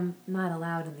 Now I'm not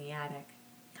allowed in the attic.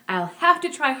 I'll have to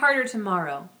try harder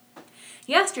tomorrow.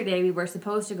 Yesterday we were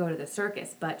supposed to go to the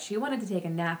circus, but she wanted to take a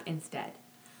nap instead.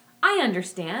 I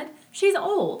understand. She's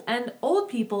old, and old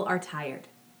people are tired.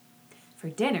 For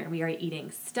dinner, we are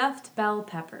eating stuffed bell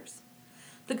peppers.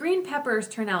 The green peppers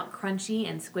turn out crunchy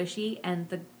and squishy, and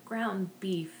the ground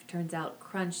beef turns out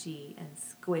crunchy and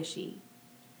squishy.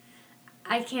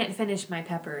 I can't finish my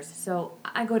peppers, so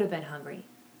I go to bed hungry.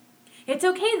 It's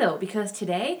okay, though, because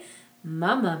today,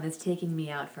 Mum is taking me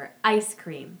out for ice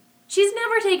cream. She's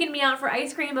never taken me out for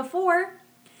ice cream before.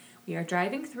 We are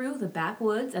driving through the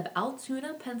backwoods of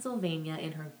Altoona, Pennsylvania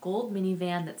in her gold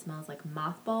minivan that smells like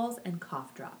mothballs and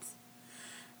cough drops.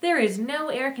 There is no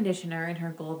air conditioner in her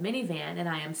gold minivan, and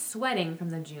I am sweating from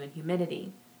the June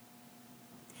humidity.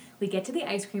 We get to the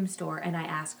ice cream store, and I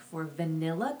ask for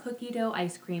vanilla cookie dough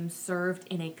ice cream served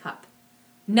in a cup.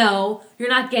 No, you're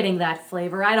not getting that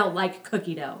flavor. I don't like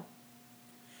cookie dough.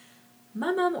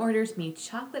 My mom orders me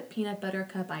chocolate peanut butter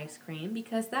cup ice cream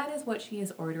because that is what she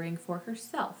is ordering for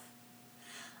herself.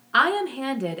 I am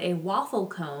handed a waffle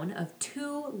cone of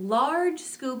 2 large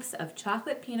scoops of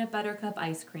chocolate peanut butter cup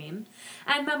ice cream,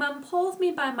 and my mom pulls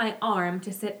me by my arm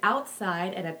to sit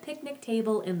outside at a picnic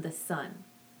table in the sun.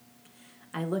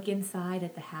 I look inside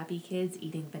at the happy kids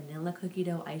eating vanilla cookie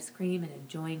dough ice cream and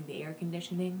enjoying the air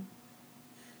conditioning.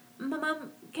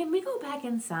 Mom, can we go back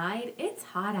inside? It's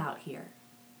hot out here.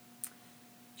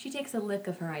 She takes a lick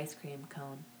of her ice cream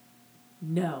cone.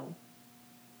 No.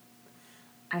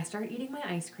 I start eating my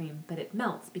ice cream, but it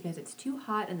melts because it's too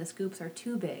hot and the scoops are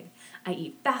too big. I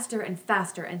eat faster and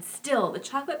faster, and still the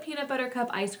chocolate peanut butter cup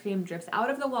ice cream drips out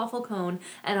of the waffle cone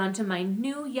and onto my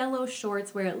new yellow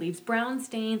shorts where it leaves brown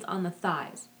stains on the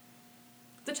thighs.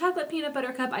 The chocolate peanut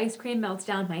butter cup ice cream melts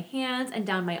down my hands and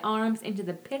down my arms into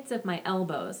the pits of my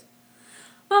elbows.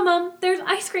 Mom, there's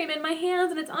ice cream in my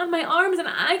hands and it's on my arms and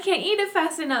I can't eat it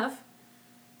fast enough.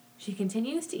 She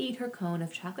continues to eat her cone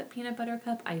of chocolate peanut butter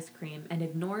cup ice cream and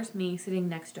ignores me sitting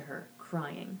next to her,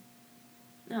 crying.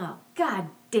 Oh, God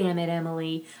damn it,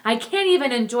 Emily. I can't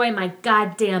even enjoy my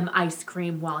goddamn ice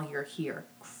cream while you're here.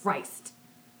 Christ.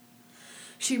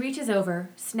 She reaches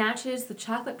over, snatches the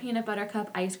chocolate peanut butter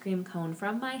cup ice cream cone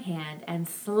from my hand, and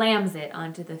slams it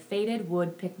onto the faded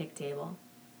wood picnic table.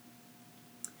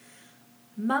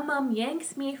 Mum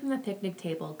yanks me from the picnic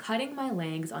table, cutting my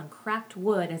legs on cracked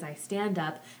wood as I stand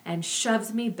up, and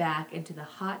shoves me back into the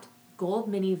hot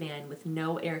gold minivan with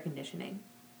no air conditioning.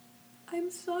 I'm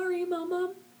sorry,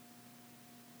 Mum.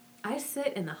 I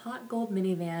sit in the hot gold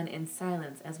minivan in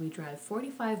silence as we drive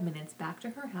 45 minutes back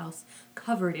to her house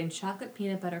covered in chocolate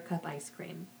peanut butter cup ice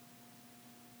cream.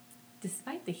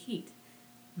 Despite the heat,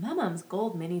 Mum's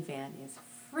gold minivan is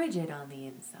frigid on the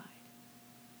inside.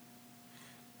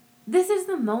 This is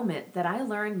the moment that I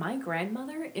learned my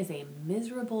grandmother is a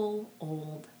miserable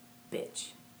old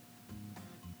bitch.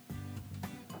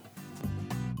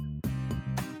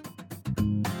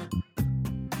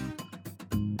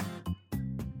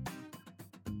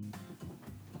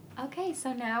 Okay,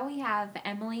 so now we have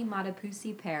Emily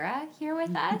Matapusi Pera here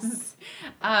with us.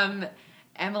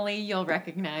 Emily, you'll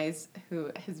recognize,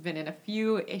 who has been in a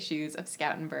few issues of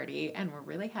Scout and Birdie, and we're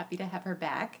really happy to have her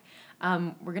back.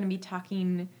 We're going to be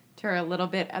talking to her a little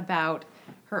bit about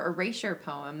her erasure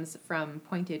poems from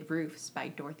Pointed Roofs by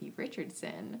Dorothy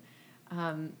Richardson.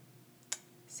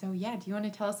 So yeah, do you want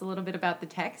to tell us a little bit about the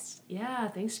text? Yeah,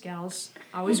 thanks, gals.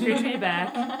 Always great to be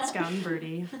back. Scout and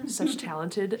Birdie, such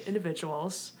talented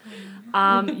individuals.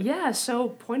 So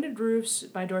Pointed Roofs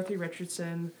by Dorothy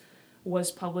Richardson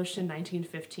was published in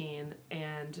 1915,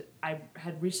 and I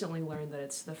had recently learned that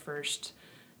it's the first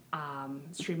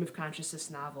stream of consciousness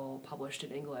novel published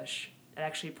in English. It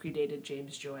actually predated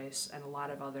James Joyce and a lot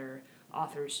of other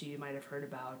authors who you might have heard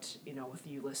about, with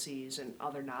Ulysses and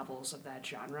other novels of that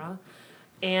genre.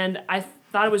 And I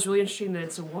thought it was really interesting that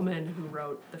it's a woman who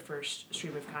wrote the first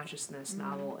stream of consciousness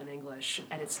novel in English,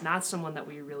 and it's not someone that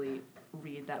we really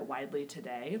read that widely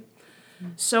today.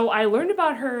 So I learned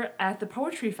about her at the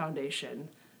Poetry Foundation.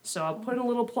 So I'll put in a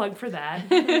little plug for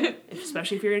that,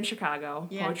 especially if you're in Chicago.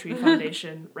 Yeah. Poetry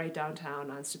Foundation, right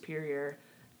downtown on Superior,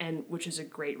 and which is a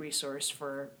great resource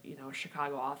for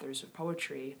Chicago authors of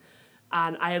poetry.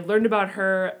 And I had learned about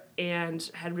her and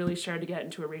had really started to get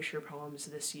into erasure poems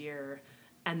this year.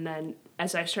 And then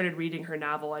as I started reading her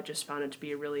novel, I just found it to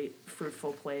be a really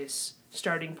fruitful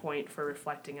starting point for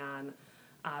reflecting on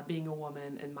being a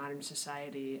woman in modern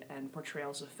society and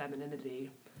portrayals of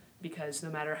femininity. Because no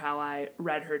matter how I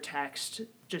read her text,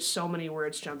 just so many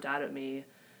words jumped out at me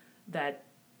that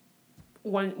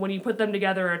when you put them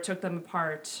together or took them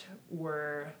apart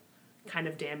were kind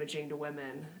of damaging to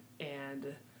women.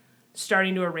 And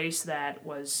starting to erase that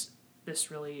was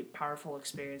this really powerful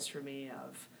experience for me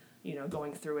of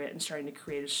going through it and starting to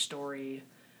create a story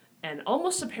and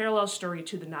almost a parallel story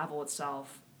to the novel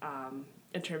itself,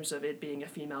 in terms of it being a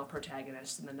female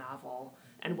protagonist in the novel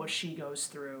and what she goes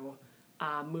through,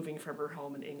 moving from her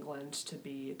home in England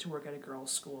to work at a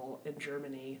girls' school in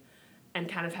Germany, and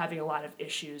kind of having a lot of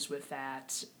issues with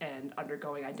that and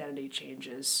undergoing identity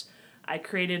changes. I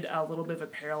created a little bit of a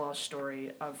parallel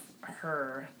story of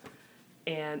her.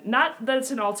 And not that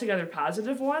it's an altogether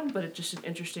positive one, but it's just an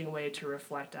interesting way to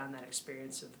reflect on that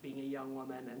experience of being a young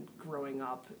woman and growing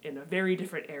up in a very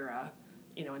different era,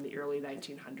 in the early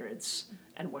 1900s,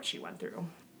 and what she went through.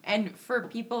 And for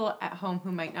people at home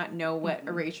who might not know what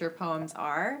erasure poems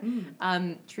are,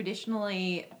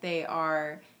 traditionally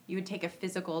you would take a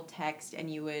physical text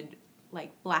and you would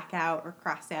black out or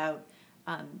cross out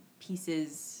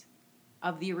pieces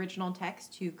of the original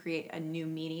text to create a new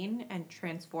meaning and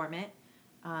transform it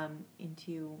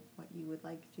into what you would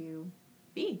like to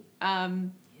be.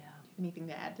 Anything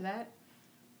to add to that?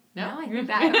 No, I think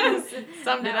that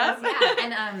summed it up.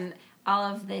 And all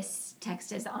of this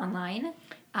text is online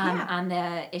on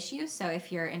the issue. So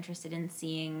if you're interested in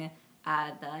seeing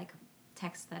the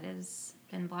text that has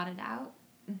been blotted out.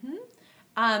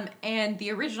 And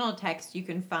the original text you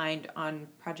can find on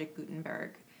Project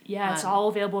Gutenberg. Yeah, it's all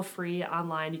available free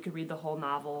online. You can read the whole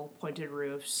novel, Pointed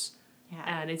Roofs.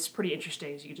 Yeah. And it's pretty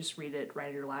interesting. So you just read it right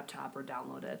on your laptop or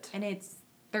download it. And it's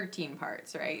 13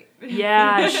 parts, right?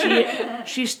 Yeah,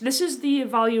 this is the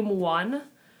volume 1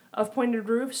 of Pointed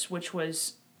Roofs, which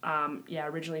was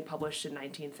originally published in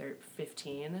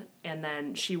 1915, and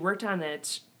then she worked on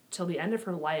it till the end of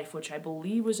her life, which I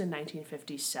believe was in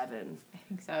 1957. I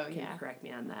think so. Can you correct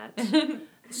me on that?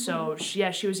 So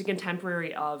she was a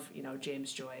contemporary of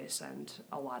James Joyce and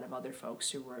a lot of other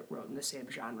folks who wrote in the same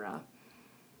genre.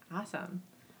 Awesome.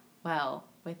 Well,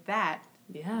 with that,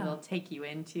 we'll take you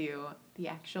into the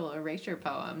actual erasure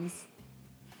poems.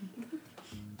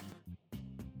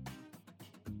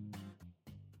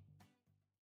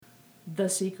 The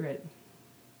Secret.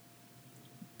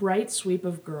 Bright sweep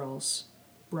of girls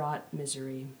brought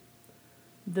misery.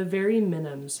 The very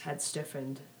minims had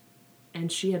stiffened,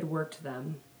 and she had worked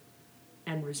them,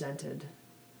 and resented.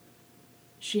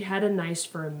 She had a nice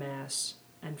firm mass,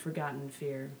 and forgotten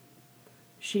fear.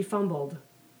 She fumbled,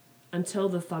 until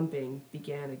the thumping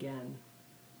began again.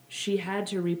 She had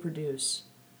to reproduce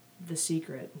the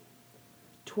secret.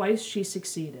 Twice she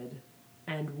succeeded,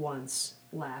 and once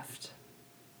laughed.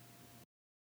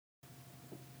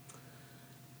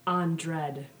 On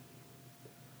dread.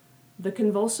 The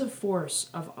convulsive force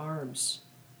of arms,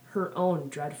 her own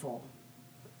dreadful.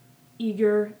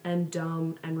 Eager and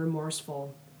dumb and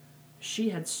remorseful, she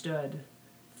had stood,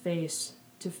 face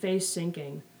to face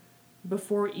sinking,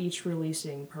 before each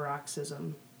releasing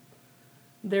paroxysm.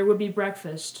 There would be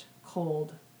breakfast,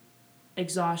 cold,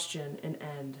 exhaustion, and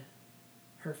end.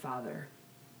 Her father.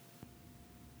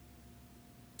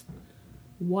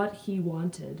 What he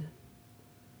wanted.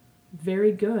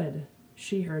 Very good,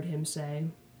 she heard him say.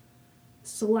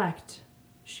 Select,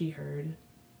 she heard.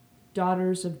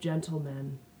 daughters of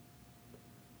gentlemen.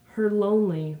 Her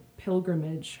lonely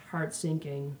pilgrimage, heart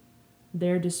sinking,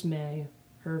 their dismay,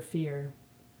 her fear.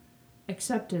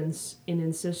 Acceptance in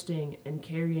insisting and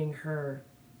carrying her,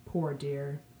 poor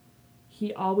dear.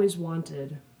 He always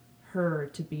wanted her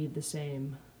to be the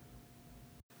same.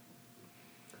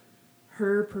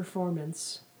 Her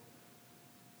performance.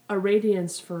 A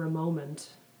radiance for a moment.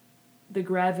 The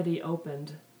gravity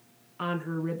opened on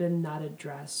her ribbon-knotted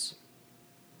dress.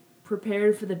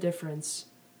 Prepared for the difference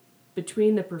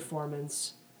between the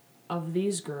performance of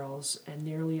these girls and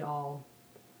nearly all.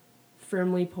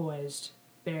 Firmly poised,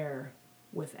 bare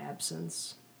with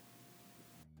absence.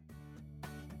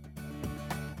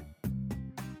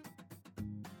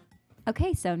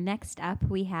 Okay, so next up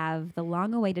we have the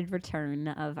long-awaited return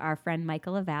of our friend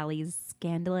Michael Lavalle's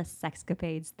scandalous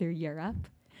sexcapades through Europe.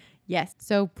 Yes,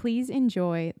 so please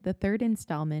enjoy the third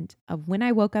installment of When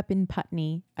I Woke Up in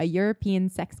Putney, a European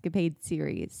sexcapade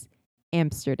series,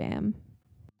 Amsterdam.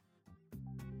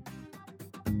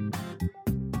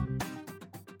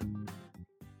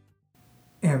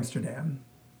 Amsterdam.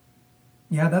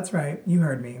 Yeah, that's right, you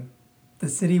heard me. The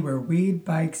city where weed,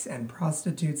 bikes, and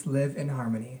prostitutes live in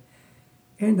harmony.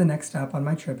 And the next stop on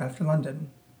my trip after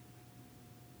London.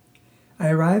 I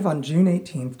arrive on June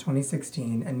 18th,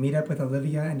 2016, and meet up with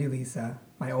Olivia and Elisa,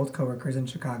 my old coworkers in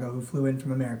Chicago who flew in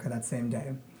from America that same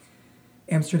day.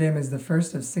 Amsterdam is the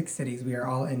first of 6 cities we are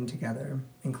all in together,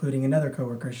 including another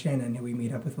coworker, Shannon, who we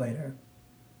meet up with later.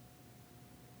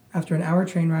 After an hour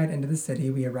train ride into the city,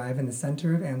 we arrive in the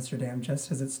center of Amsterdam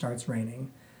just as it starts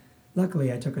raining.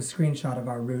 Luckily, I took a screenshot of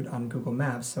our route on Google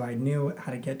Maps, so I knew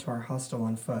how to get to our hostel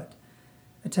on foot.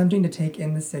 Attempting to take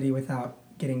in the city without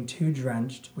getting too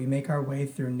drenched, we make our way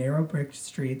through narrow brick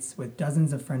streets with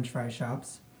dozens of French fry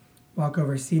shops, walk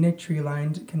over scenic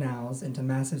tree-lined canals into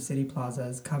massive city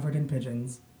plazas covered in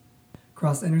pigeons,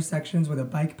 cross intersections with a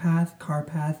bike path, car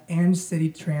path, and city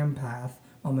tram path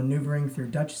while maneuvering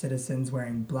through Dutch citizens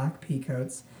wearing black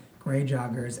peacoats, gray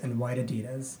joggers, and white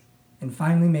Adidas, and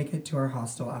finally make it to our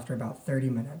hostel after about 30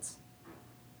 minutes.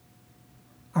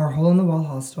 Our hole-in-the-wall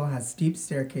hostel has steep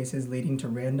staircases leading to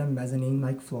random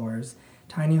mezzanine-like floors,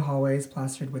 tiny hallways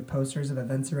plastered with posters of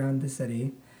events around the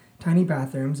city, tiny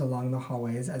bathrooms along the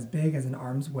hallways as big as an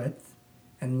arm's width,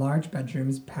 and large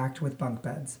bedrooms packed with bunk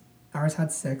beds. Ours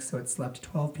had 6, so it slept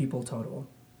 12 people total.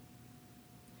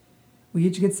 We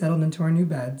each get settled into our new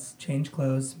beds, change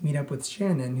clothes, meet up with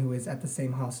Shannon, who is at the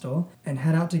same hostel, and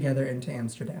head out together into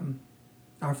Amsterdam.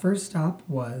 Our first stop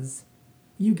was,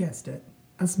 you guessed it,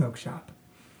 a smoke shop.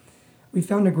 We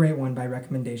found a great one by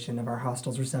recommendation of our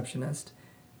hostel's receptionist.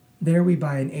 There we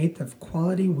buy 1/8 of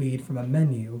quality weed from a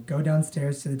menu, go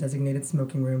downstairs to the designated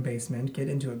smoking room basement, get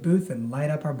into a booth, and light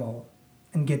up our bowl.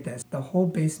 And get this, the whole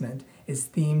basement is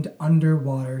themed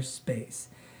underwater space.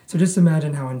 So just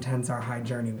imagine how intense our high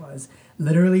journey was.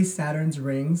 Literally Saturn's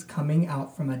rings coming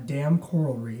out from a damn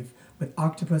coral reef with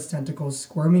octopus tentacles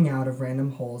squirming out of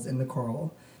random holes in the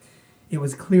coral. It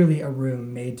was clearly a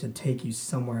room made to take you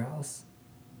somewhere else.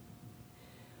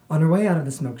 On our way out of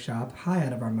the smoke shop, high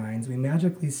out of our minds, we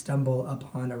magically stumble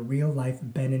upon a real-life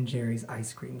Ben & Jerry's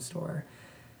ice cream store.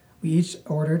 We each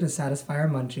order to satisfy our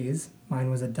munchies. Mine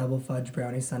was a double fudge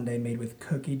brownie sundae made with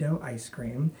cookie dough ice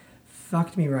cream.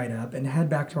 Fucked me right up, and head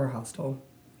back to our hostel.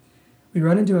 We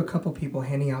run into a couple people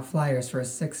handing out flyers for a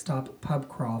 6-stop pub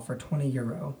crawl for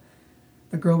 €20.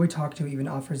 The girl we talked to even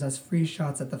offers us free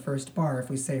shots at the first bar if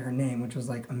we say her name, which was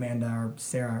like Amanda or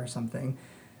Sarah or something.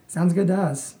 Sounds good to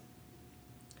us.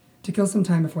 To kill some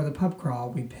time before the pub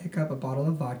crawl, we pick up a bottle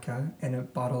of vodka and a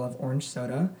bottle of orange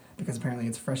soda, because apparently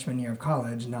it's freshman year of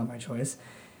college, not my choice,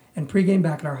 and pregame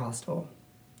back at our hostel.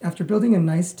 After building a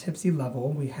nice tipsy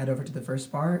level, we head over to the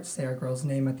first bar, say our girl's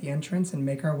name at the entrance, and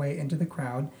make our way into the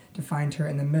crowd to find her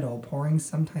in the middle, pouring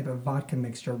some type of vodka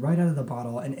mixture right out of the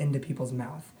bottle and into people's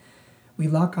mouth. We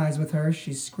lock eyes with her,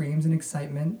 she screams in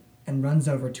excitement, and runs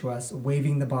over to us,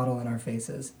 waving the bottle in our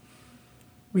faces.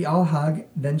 We all hug,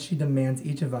 then she demands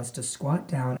each of us to squat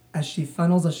down as she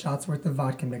funnels a shot's worth of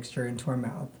vodka mixture into our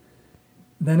mouth.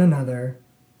 Then another,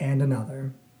 and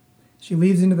another. She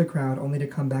leaves into the crowd only to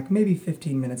come back maybe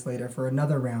 15 minutes later for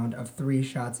another round of 3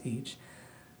 shots each.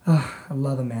 I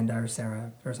love Amanda or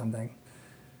Sarah or something.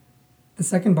 The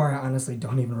second bar I honestly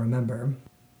don't even remember.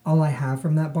 All I have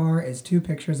from that bar is 2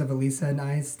 pictures of Elisa and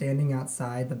I standing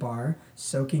outside the bar,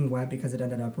 soaking wet because it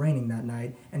ended up raining that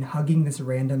night, and hugging this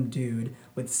random dude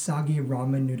with soggy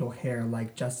ramen noodle hair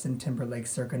like Justin Timberlake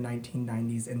circa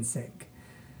 1990s NSYNC.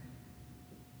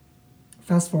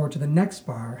 Fast forward to the next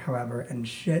bar, however, and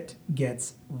shit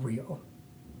gets real.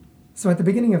 So at the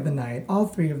beginning of the night, all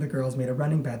 3 of the girls made a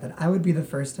running bet that I would be the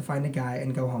first to find a guy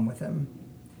and go home with him.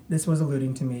 This was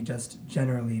alluding to me just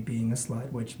generally being a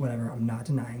slut, which, whatever, I'm not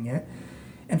denying it.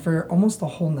 And for almost the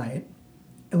whole night,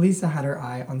 Elisa had her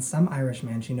eye on some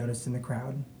Irishman she noticed in the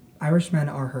crowd. Irishmen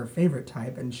are her favorite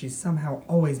type, and she somehow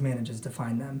always manages to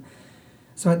find them.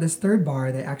 So at this third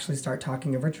bar, they actually start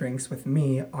talking over drinks with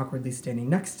me awkwardly standing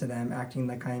next to them, acting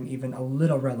like I am even a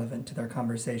little relevant to their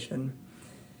conversation.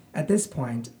 At this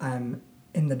point, I'm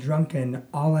in the drunken,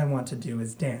 all I want to do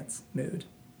is dance mood.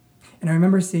 And I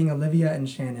remember seeing Olivia and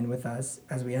Shannon with us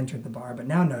as we entered the bar, but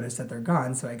now notice that they're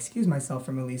gone, so I excuse myself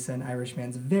from Elisa and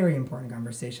Irishman's very important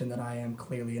conversation that I am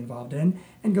clearly involved in,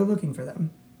 and go looking for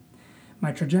them.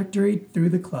 My trajectory through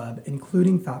the club,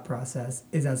 including thought process,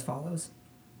 is as follows.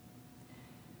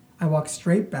 I walk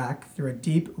straight back through a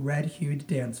deep red-hued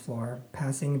dance floor,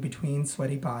 passing between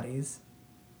sweaty bodies,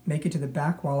 make it to the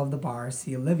back wall of the bar,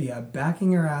 see Olivia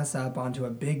backing her ass up onto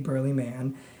a big burly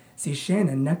man, see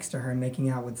Shannon next to her making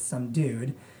out with some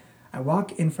dude. I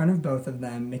walk in front of both of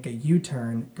them, make a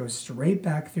U-turn, go straight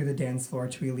back through the dance floor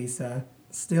to Elisa,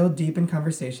 still deep in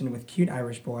conversation with cute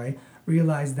Irish boy,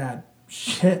 realize that,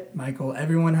 shit, Michael,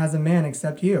 everyone has a man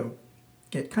except you.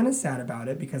 Get kind of sad about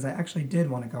it because I actually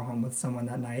did want to go home with someone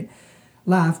that night.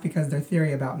 Laugh because their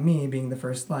theory about me being the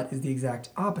first slut is the exact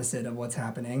opposite of what's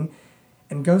happening.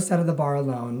 And ghost out of the bar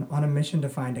alone on a mission to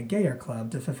find a gayer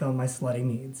club to fulfill my slutty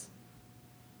needs.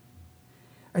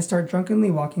 I start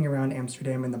drunkenly walking around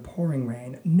Amsterdam in the pouring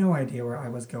rain, no idea where I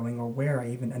was going or where I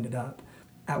even ended up.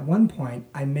 At one point,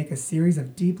 I make a series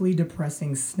of deeply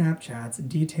depressing Snapchats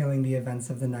detailing the events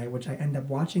of the night, which I end up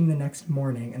watching the next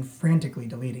morning and frantically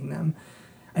deleting them.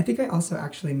 I think I also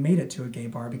actually made it to a gay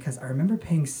bar because I remember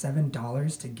paying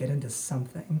 $7 to get into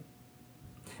something.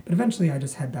 But eventually I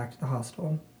just head back to the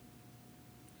hostel.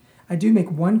 I do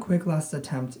make one quick last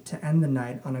attempt to end the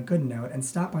night on a good note and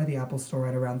stop by the Apple Store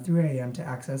at around 3 a.m. to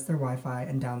access their Wi-Fi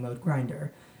and download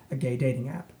Grindr, a gay dating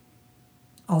app.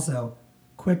 Also,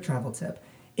 quick travel tip.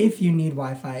 If you need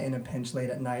Wi-Fi in a pinch late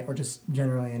at night or just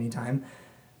generally any time,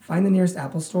 find the nearest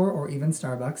Apple Store or even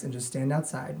Starbucks and just stand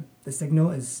outside. The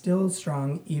signal is still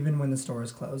strong even when the store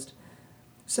is closed.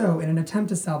 So, in an attempt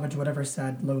to salvage whatever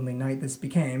sad, lonely night this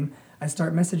became, I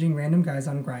start messaging random guys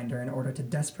on Grindr in order to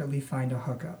desperately find a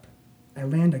hookup. I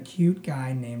land a cute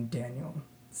guy named Daniel.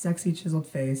 Sexy chiseled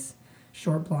face,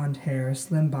 short blonde hair,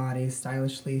 slim body,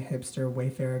 stylishly hipster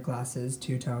Wayfarer glasses,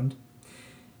 two-toned.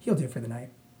 He'll do for the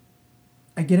night.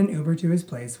 I get an Uber to his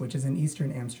place, which is in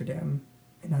eastern Amsterdam,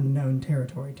 an unknown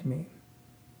territory to me.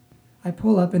 I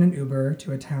pull up in an Uber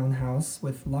to a townhouse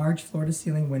with large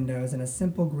floor-to-ceiling windows and a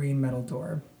simple green metal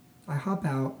door. I hop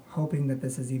out, hoping that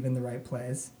this is even the right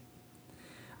place.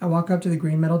 I walk up to the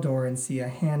green metal door and see a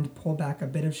hand pull back a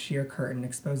bit of sheer curtain,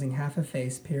 exposing half a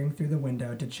face peering through the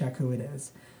window to check who it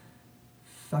is.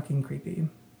 Fucking creepy.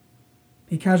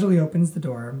 He casually opens the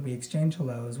door, we exchange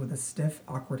hellos with a stiff,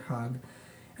 awkward hug,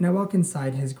 and I walk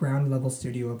inside his ground-level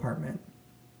studio apartment.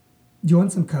 "Do you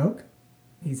want some Coke?"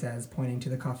 he says, pointing to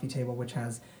the coffee table, which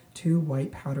has 2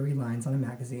 white powdery lines on a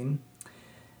magazine.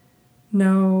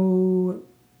 "No,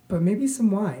 but maybe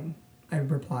some wine," I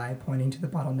reply, pointing to the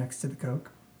bottle next to the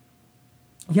Coke.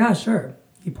 "Yeah, sure."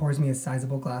 He pours me a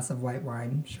sizable glass of white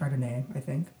wine, Chardonnay, I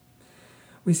think.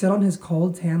 We sit on his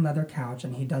cold tan leather couch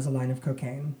and he does a line of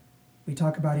cocaine. We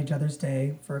talk about each other's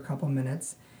day for a couple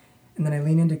minutes, and then I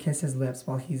lean in to kiss his lips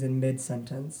while he's in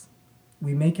mid-sentence.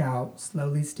 We make out,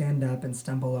 slowly stand up, and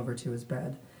stumble over to his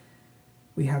bed.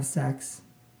 We have sex.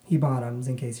 He bottoms,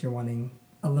 in case you're wanting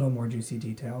a little more juicy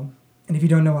detail. And if you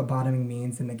don't know what bottoming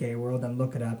means in the gay world, then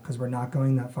look it up, because we're not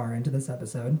going that far into this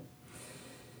episode.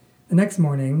 The next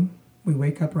morning, we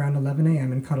wake up around 11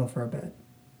 a.m. and cuddle for a bit.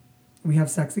 We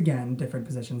have sex again, different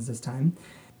positions this time.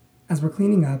 As we're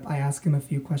cleaning up, I ask him a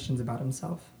few questions about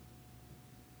himself.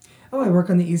 "Oh, I work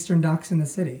on the eastern docks in the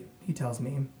city," he tells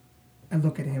me. I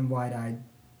look at him wide-eyed.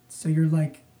 "So you're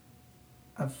like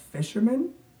a fisherman?"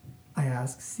 I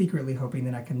ask, secretly hoping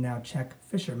that I can now check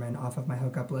fisherman off of my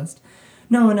hookup list.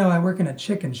 No, I work in a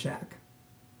chicken shack."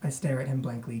 I stare at him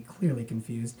blankly, clearly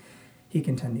confused. He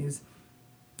continues,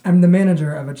 "I'm the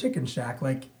manager of a chicken shack,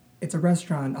 like it's a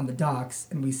restaurant on the docks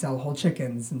and we sell whole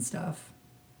chickens and stuff."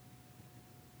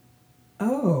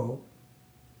 "Oh,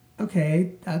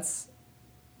 okay, that's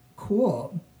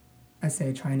cool," I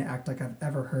say, trying to act like I've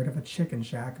ever heard of a chicken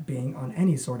shack being on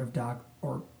any sort of dock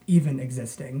or even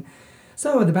existing.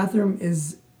 "So, the bathroom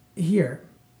is here,"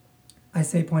 I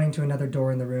say, pointing to another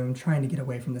door in the room, trying to get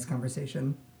away from this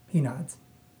conversation. He nods.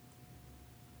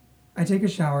 I take a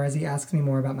shower as he asks me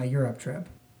more about my Europe trip,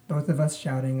 both of us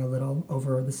shouting a little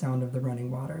over the sound of the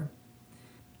running water.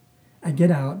 I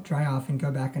get out, dry off, and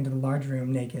go back into the large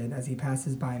room naked as he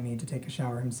passes by me to take a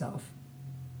shower himself.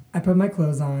 I put my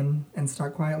clothes on and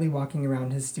start quietly walking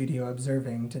around his studio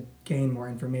observing to gain more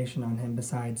information on him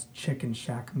besides Chicken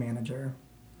Shack manager.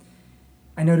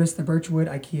 I noticed the birchwood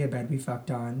IKEA bed we fucked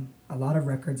on, a lot of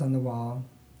records on the wall,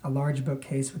 a large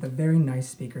bookcase with a very nice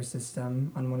speaker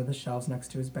system on one of the shelves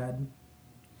next to his bed.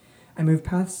 I moved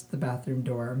past the bathroom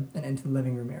door and into the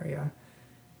living room area.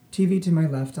 TV to my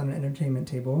left on an entertainment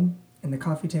table, and the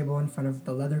coffee table in front of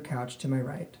the leather couch to my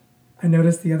right. I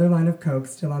noticed the other line of Coke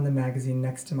still on the magazine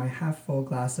next to my half-full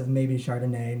glass of maybe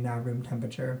Chardonnay, now room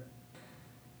temperature.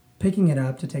 Picking it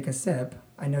up to take a sip,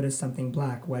 I noticed something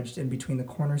black wedged in between the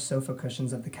corner sofa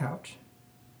cushions of the couch.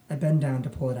 I bend down to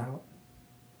pull it out.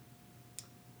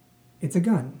 It's a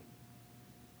gun.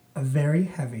 A very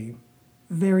heavy,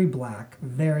 very black,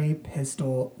 very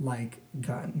pistol-like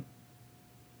gun.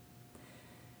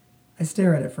 I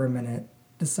stare at it for a minute,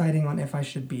 deciding on if I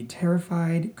should be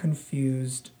terrified,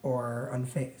 confused, or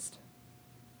unfazed.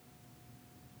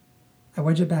 I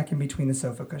wedge it back in between the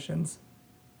sofa cushions.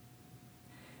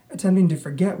 Attempting to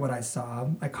forget what I saw,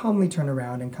 I calmly turn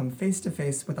around and come face to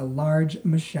face with a large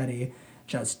machete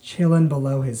just chilling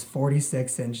below his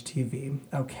 46-inch TV.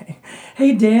 Okay.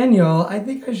 Hey, Daniel, I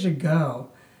think I should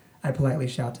go, I politely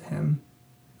shout to him.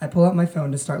 I pull out my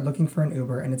phone to start looking for an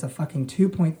Uber, and it's a fucking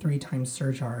 2.3 times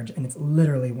surcharge, and it's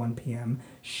literally 1 p.m.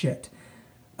 Shit.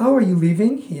 Oh, are you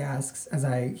leaving? He asks as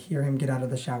I hear him get out of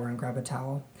the shower and grab a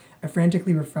towel. I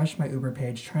frantically refresh my Uber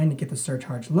page, trying to get the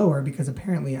surcharge lower because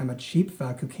apparently I'm a cheap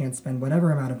fuck who can't spend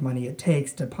whatever amount of money it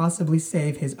takes to possibly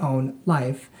save his own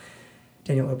life.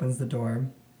 Daniel opens the door.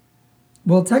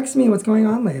 Well, text me what's going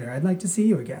on later. I'd like to see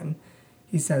you again,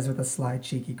 he says with a sly,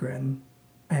 cheeky grin.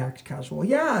 I act casual.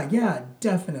 Yeah,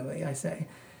 definitely, I say.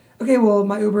 Okay, well,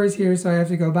 my Uber is here, so I have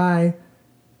to go. Bye.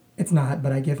 It's not,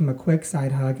 but I give him a quick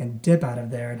side hug and dip out of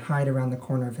there and hide around the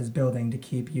corner of his building to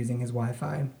keep using his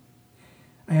Wi-Fi.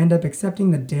 I end up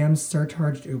accepting the damn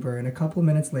surcharged Uber, and a couple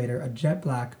minutes later, a jet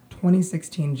black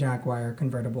 2016 Jaguar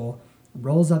convertible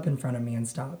rolls up in front of me and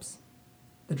stops.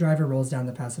 The driver rolls down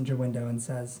the passenger window and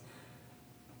says,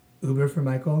 Uber for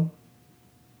Michael?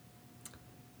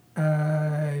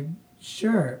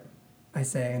 Sure, I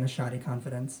say in a shoddy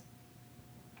confidence.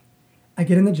 I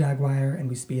get in the Jaguar and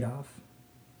we speed off.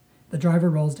 The driver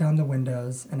rolls down the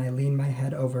windows and I lean my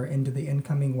head over into the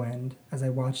incoming wind as I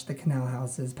watch the canal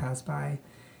houses pass by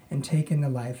and take in the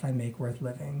life I make worth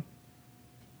living.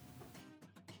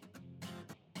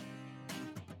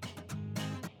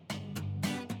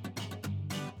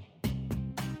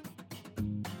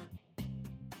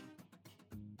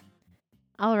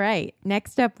 All right.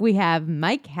 Next up, we have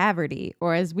Mike Haverty,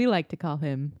 or as we like to call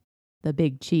him, the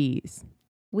Big Cheese.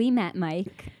 We met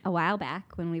Mike a while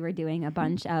back when we were doing a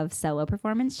bunch of solo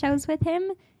performance shows with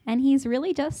him, and he's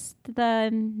really just the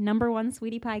number one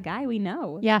sweetie pie guy we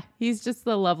know. Yeah, he's just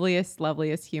the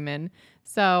loveliest human.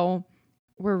 So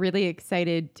we're really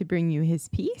excited to bring you his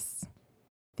piece,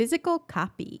 Physical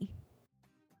Copy.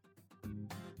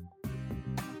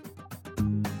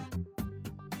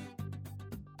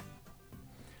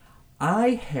 I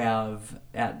have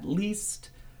at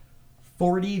least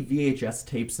 40 VHS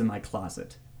tapes in my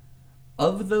closet.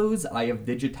 Of those, I have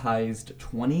digitized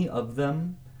 20 of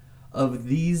them. Of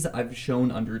these, I've shown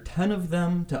under 10 of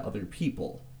them to other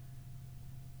people.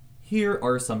 Here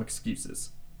are some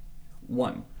excuses.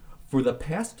 1. For the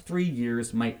past 3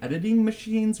 years, my editing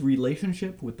machine's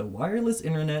relationship with the wireless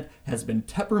internet has been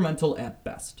temperamental at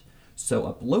best, so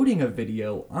uploading a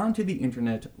video onto the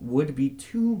internet would be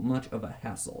too much of a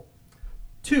hassle.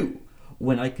 2.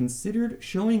 When I considered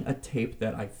showing a tape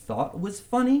that I thought was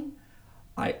funny,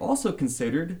 I also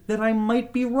considered that I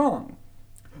might be wrong.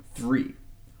 3.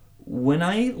 When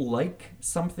I like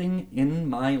something in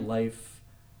my life,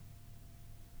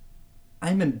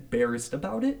 I'm embarrassed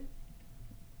about it.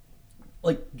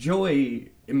 Like, joy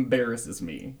embarrasses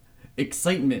me.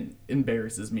 Excitement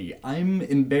embarrasses me. I'm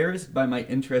embarrassed by my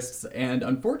interests, and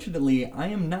unfortunately, I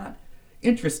am not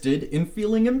interested in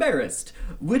feeling embarrassed,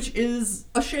 which is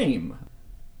a shame.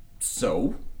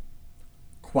 So,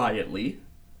 quietly,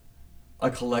 a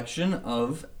collection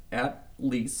of at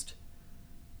least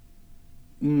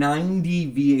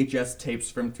 90 VHS tapes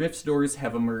from thrift stores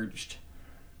have emerged.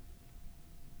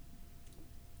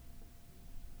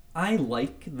 I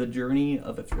like the journey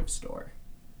of a thrift store.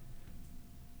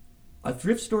 A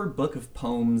thrift store book of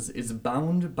poems is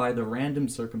bound by the random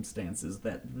circumstances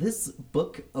that this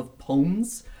book of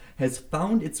poems has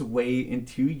found its way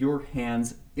into your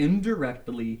hands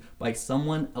indirectly by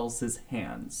someone else's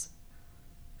hands.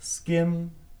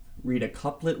 Skim, read a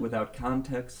couplet without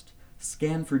context,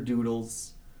 scan for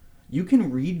doodles. You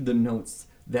can read the notes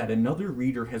that another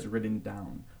reader has written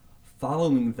down.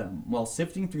 following them while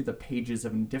sifting through the pages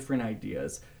of different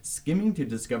ideas, skimming to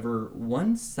discover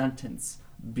one sentence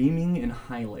beaming in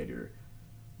highlighter,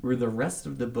 where the rest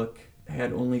of the book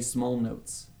had only small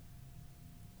notes.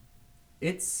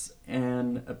 It's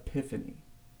an epiphany,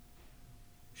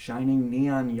 shining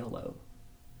neon yellow,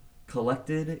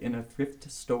 collected in a thrift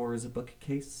store's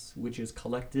bookcase, which is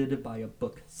collected by a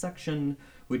book section,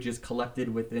 which is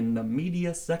collected within the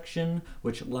media section,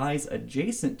 which lies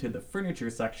adjacent to the furniture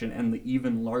section and the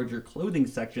even larger clothing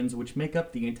sections, which make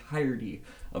up the entirety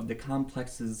of the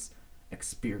complex's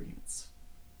experience.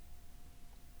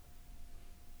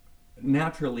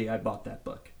 Naturally, I bought that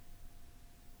book.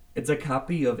 It's a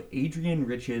copy of Adrienne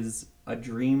Rich's A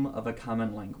Dream of a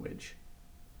Common Language.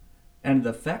 And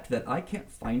the fact that I can't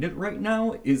find it right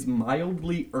now is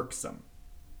mildly irksome.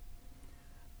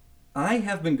 I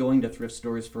have been going to thrift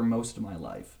stores for most of my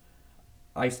life.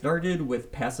 I started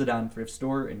with Pass It On Thrift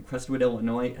Store in Crestwood,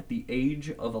 Illinois at the age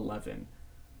of 11.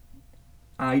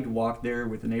 I'd walk there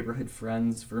with neighborhood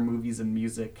friends for movies and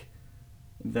music.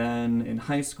 Then in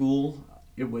high school,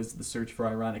 it was the search for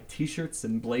ironic t-shirts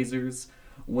and blazers.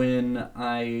 When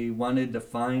I wanted to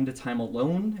find time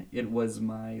alone, it was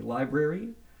my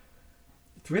library.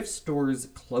 Thrift stores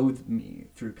clothed me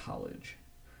through college.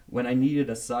 When I needed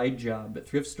a side job,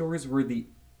 thrift stores were the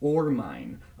ore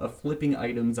mine of flipping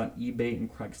items on eBay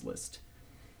and Craigslist.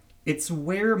 It's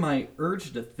where my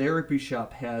urge to therapy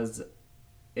shop has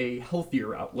a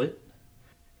healthier outlet.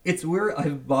 It's where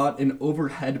I've bought an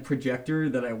overhead projector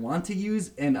that I want to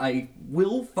use and I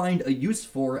will find a use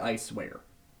for, I swear.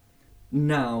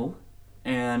 Now,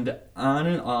 and on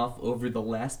and off over the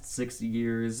last 6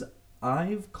 years,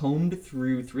 I've combed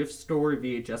through thrift store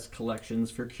VHS collections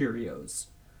for curios.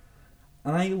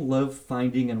 I love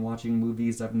finding and watching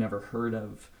movies I've never heard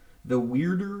of. The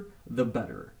weirder, the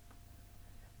better.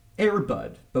 Air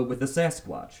Bud, but with a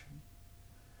Sasquatch.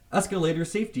 Escalator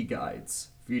safety guides,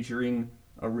 featuring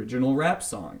original rap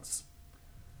songs.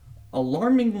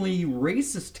 Alarmingly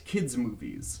racist kids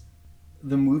movies.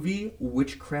 The movie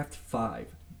Witchcraft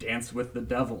 5, Dance with the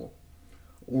Devil.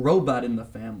 Robot in the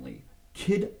Family,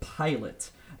 Kid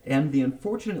Pilot, and the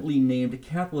unfortunately named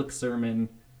Catholic sermon,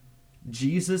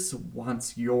 Jesus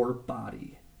Wants Your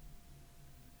Body.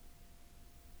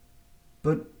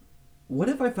 But what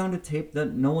if I found a tape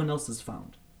that no one else has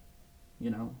found? You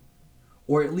know?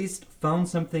 Or at least found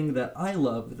something that I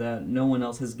love that no one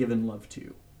else has given love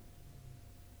to.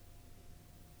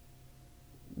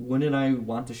 Wouldn't I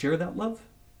want to share that love?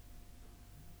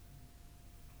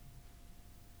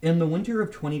 In the winter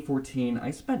of 2014,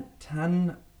 I spent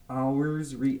 10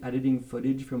 hours re-editing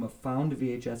footage from a found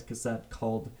VHS cassette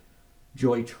called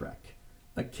Joy Trek,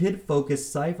 a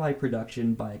kid-focused sci-fi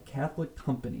production by a Catholic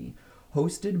company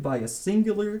hosted by a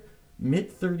singular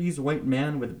mid-30s white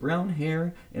man with brown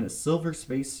hair and a silver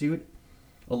spacesuit,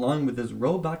 along with his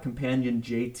robot companion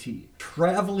JT,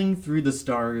 traveling through the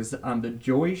stars on the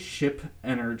Joy ship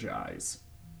Energize.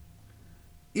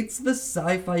 It's the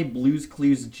sci-fi Blue's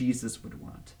Clues Jesus would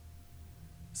want.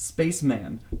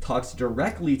 Spaceman talks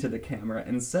directly to the camera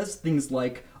and says things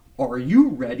like, "Are you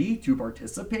ready to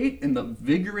participate in the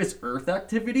vigorous Earth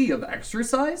activity of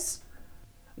exercise?"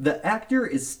 The actor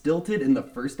is stilted in the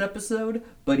first episode,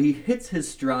 but he hits his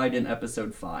stride in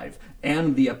episode 5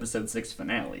 and the episode 6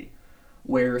 finale,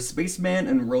 where Spaceman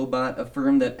and Robot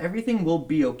affirm that everything will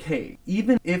be okay,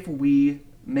 even if we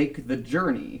make the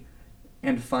journey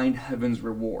and find heaven's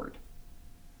reward.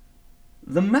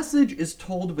 The message is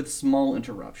told with small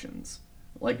interruptions,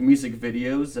 like music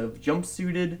videos of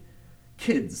jumpsuited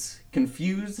kids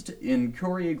confused in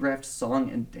choreographed song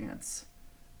and dance.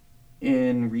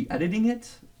 In re-editing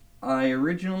it, I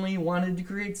originally wanted to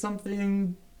create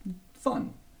something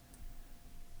fun.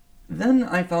 Then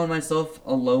I found myself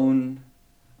alone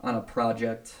on a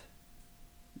project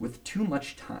with too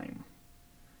much time,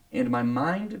 and my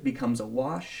mind becomes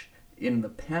awash in the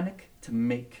panic to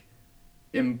make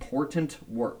important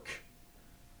work.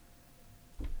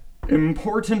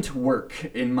 Important work,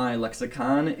 in my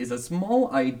lexicon, is a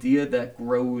small idea that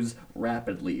grows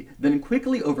rapidly, then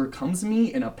quickly overcomes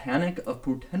me in a panic of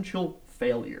potential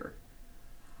failure.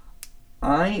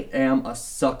 I am a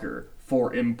sucker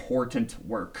for important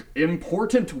work.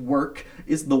 Important work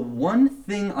is the one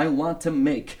thing I want to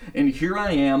make, and here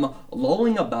I am,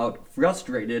 lolling about,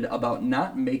 frustrated about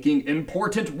not making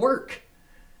important work.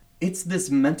 It's this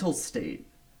mental state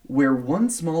where one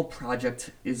small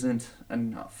project isn't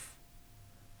enough.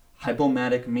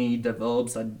 Hypomatic me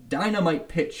develops a dynamite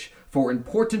pitch for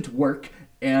important work,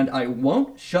 and I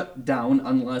won't shut down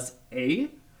unless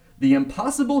A, the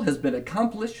impossible has been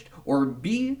accomplished, or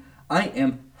B, I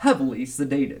am heavily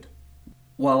sedated.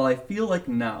 While I feel like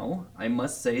now, I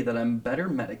must say that I'm better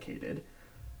medicated,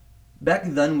 back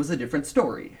then was a different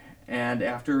story, and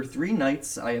after 3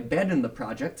 nights, I abandoned the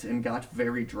project and got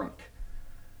very drunk.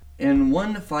 In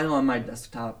one file on my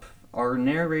desktop, our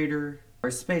narrator, our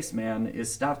spaceman,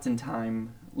 is stopped in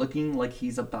time, looking like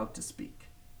he's about to speak.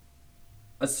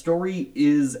 A story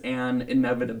is an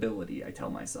inevitability, I tell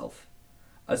myself.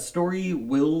 A story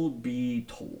will be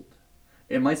told.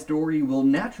 And my story will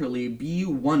naturally be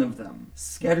one of them,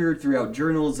 scattered throughout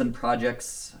journals and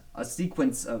projects, a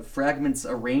sequence of fragments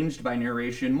arranged by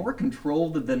narration more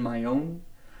controlled than my own.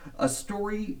 A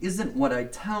story isn't what I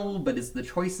tell, but it's the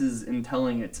choices in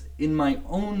telling it. In my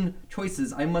own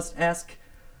choices, I must ask,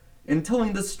 in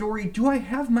telling the story, do I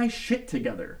have my shit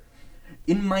together?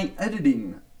 In my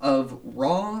editing of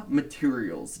raw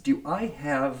materials, do I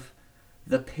have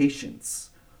the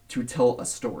patience to tell a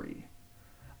story?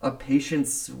 A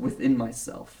patience within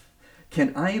myself.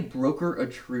 Can I broker a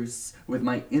truce with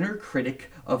my inner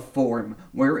critic of form,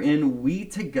 wherein we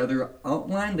together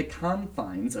outline the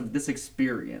confines of this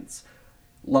experience,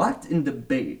 locked in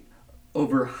debate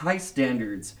over high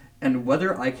standards and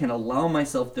whether I can allow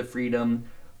myself the freedom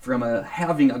from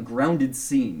having a grounded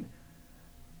scene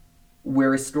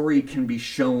where a story can be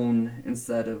shown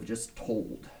instead of just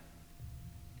told?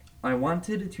 I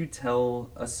wanted to tell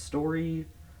a story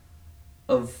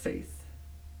of faith.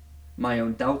 My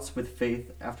own doubts with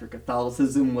faith after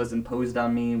Catholicism was imposed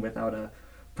on me without a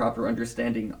proper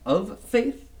understanding of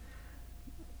faith.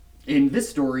 In this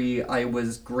story, I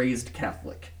was raised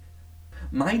Catholic.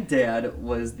 My dad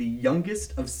was the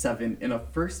youngest of 7 in a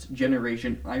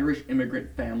first-generation Irish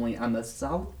immigrant family on the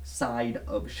south side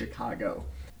of Chicago.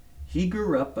 He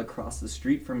grew up across the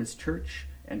street from his church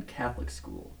and Catholic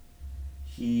school.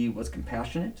 He was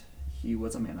compassionate. He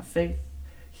was a man of faith.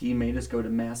 He made us go to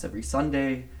Mass every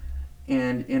Sunday,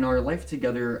 and in our life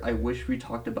together, I wish we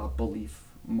talked about belief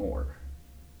more.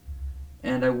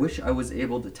 And I wish I was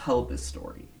able to tell this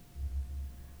story.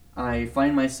 I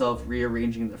find myself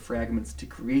rearranging the fragments to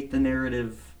create the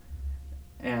narrative,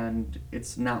 and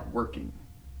it's not working.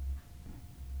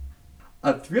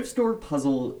 A thrift store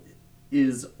puzzle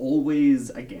is always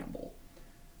a gamble.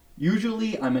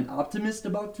 Usually, I'm an optimist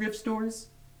about thrift stores.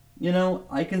 You know,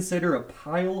 I consider a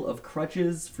pile of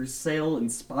crutches for sale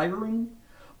inspiring,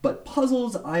 but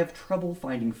puzzles I have trouble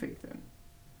finding faith in.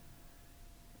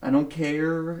 I don't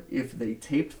care if they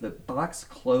taped the box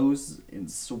closed and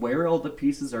swear all the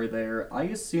pieces are there. I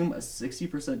assume a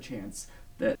 60% chance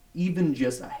that even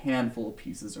just a handful of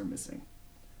pieces are missing.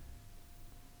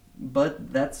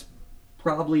 But that's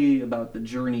probably about the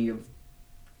journey of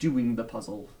doing the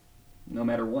puzzle, no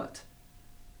matter what.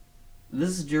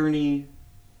 This journey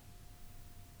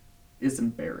is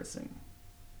embarrassing.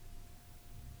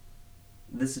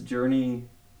 This journey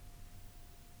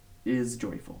is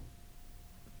joyful.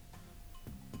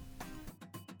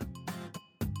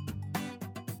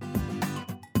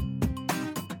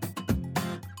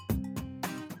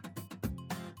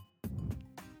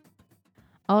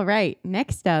 All right,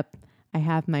 next up, I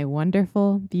have my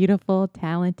wonderful, beautiful,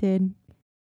 talented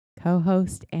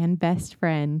co-host and best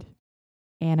friend,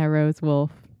 Anna Rose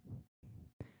Wolf.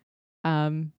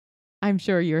 I'm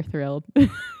sure you're thrilled.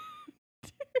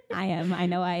 I am. I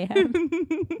know I am.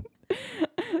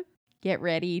 Get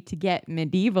ready to get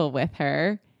medieval with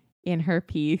her in her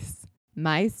piece,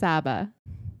 My Saba.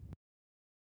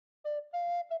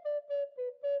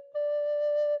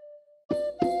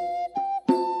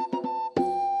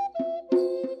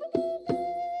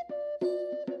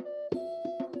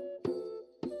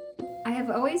 I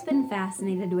have always been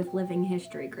fascinated with living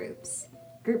history groups.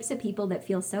 Groups of people that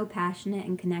feel so passionate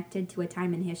and connected to a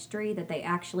time in history that they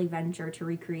actually venture to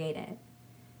recreate it.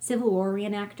 Civil War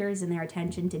reenactors and their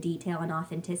attention to detail and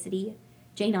authenticity,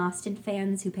 Jane Austen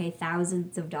fans who pay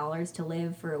thousands of dollars to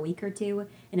live for a week or two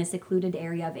in a secluded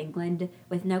area of England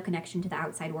with no connection to the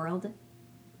outside world.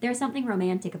 There's something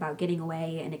romantic about getting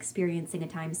away and experiencing a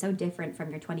time so different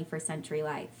from your 21st century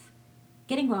life.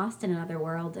 Getting lost in another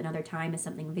world, another time is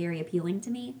something very appealing to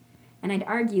me, and I'd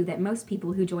argue that most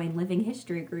people who join living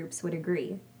history groups would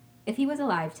agree. If he was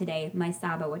alive today, my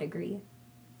Saba would agree.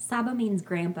 Saba means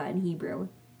grandpa in Hebrew.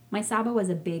 My Saba was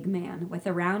a big man, with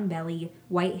a round belly,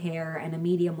 white hair, and a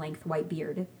medium-length white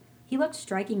beard. He looked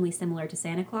strikingly similar to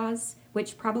Santa Claus,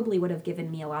 which probably would have given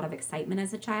me a lot of excitement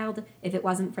as a child if it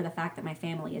wasn't for the fact that my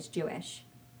family is Jewish.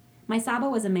 My Saba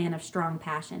was a man of strong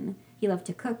passion. He loved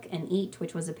to cook and eat,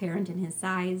 which was apparent in his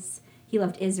size. He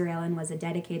loved Israel and was a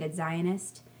dedicated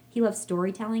Zionist. He loved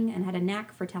storytelling and had a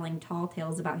knack for telling tall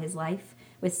tales about his life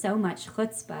with so much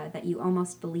chutzpah that you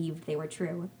almost believed they were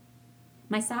true.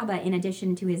 My Saba, in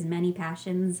addition to his many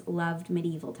passions, loved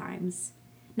medieval times.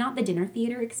 Not the dinner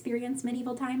theater experience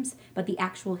medieval times, but the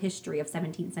actual history of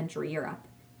 17th century Europe.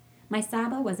 My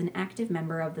Saba was an active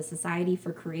member of the Society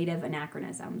for Creative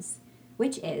Anachronisms,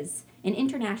 which is an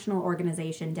international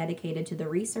organization dedicated to the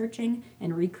researching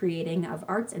and recreating of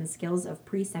arts and skills of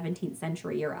pre-17th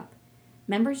century Europe.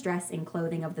 Members dress in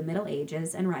clothing of the Middle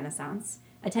Ages and Renaissance,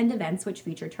 attend events which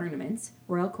feature tournaments,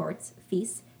 royal courts,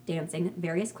 feasts, dancing,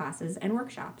 various classes, and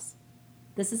workshops.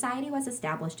 The society was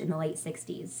established in the late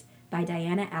 60s by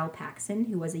Diana L. Paxson,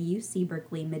 who was a UC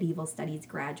Berkeley Medieval Studies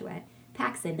graduate.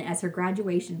 Paxson, as her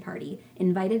graduation party,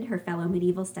 invited her fellow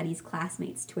medieval studies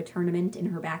classmates to a tournament in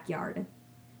her backyard.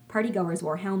 Partygoers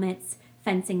wore helmets,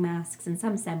 fencing masks, and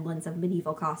some semblance of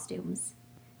medieval costumes.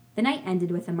 The night ended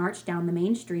with a march down the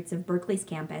main streets of Berkeley's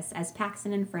campus as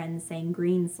Paxson and friends sang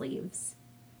Greensleeves.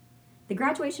 The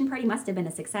graduation party must have been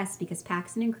a success because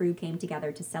Paxson and crew came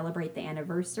together to celebrate the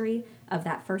anniversary of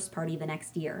that first party the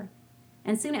next year.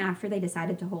 And soon after, they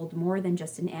decided to hold more than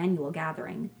just an annual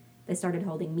gathering. They started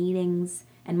holding meetings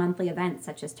and monthly events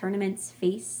such as tournaments,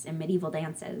 feasts, and medieval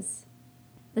dances.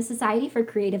 The Society for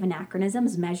Creative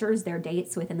Anachronisms measures their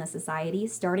dates within the society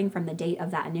starting from the date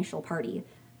of that initial party,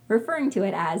 referring to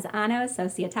it as Anno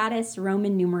Societatis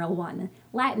Roman numeral 1,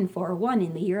 Latin for 1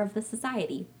 in the year of the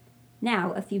society.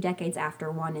 Now, a few decades after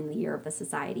 1 in the year of the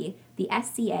society, the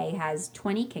SCA has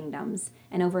 20 kingdoms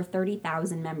and over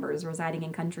 30,000 members residing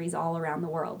in countries all around the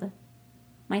world.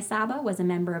 My Saba was a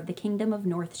member of the Kingdom of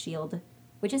North Shield,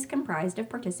 which is comprised of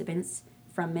participants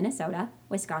from Minnesota,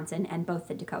 Wisconsin, and both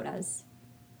the Dakotas.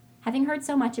 Having heard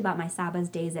so much about my Saba's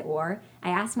days at war, I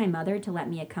asked my mother to let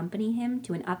me accompany him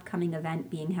to an upcoming event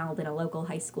being held in a local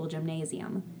high school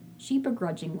gymnasium. She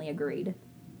begrudgingly agreed.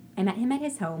 I met him at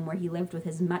his home where he lived with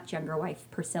his much younger wife,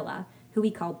 Priscilla, who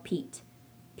he called Pete.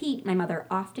 Pete, my mother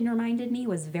often reminded me,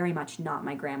 was very much not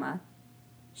my grandma.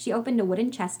 She opened a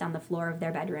wooden chest on the floor of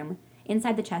their bedroom.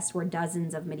 Inside the chest were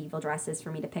dozens of medieval dresses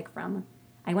for me to pick from.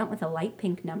 I went with a light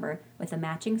pink number with a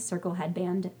matching circle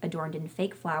headband adorned in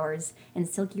fake flowers and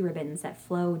silky ribbons that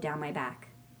flowed down my back.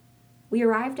 We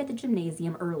arrived at the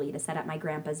gymnasium early to set up my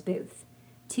grandpa's booth.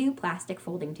 2 plastic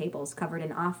folding tables covered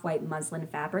in off-white muslin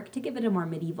fabric to give it a more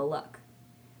medieval look.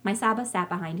 My Saba sat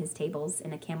behind his tables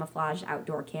in a camouflage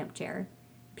outdoor camp chair.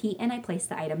 Pete and I placed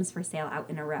the items for sale out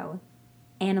in a row.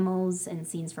 Animals and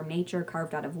scenes from nature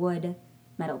carved out of wood,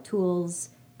 metal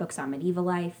tools, books on medieval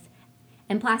life,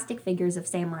 and plastic figures of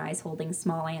samurais holding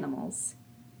small animals.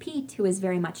 Pete, who is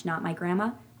very much not my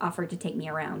grandma, offered to take me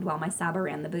around while my Saba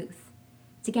ran the booth.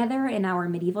 Together in our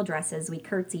medieval dresses, we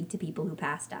curtsied to people who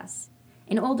passed us.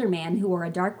 An older man who wore a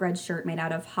dark red shirt made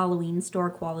out of Halloween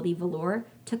store-quality velour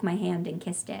took my hand and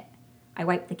kissed it. I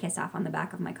wiped the kiss off on the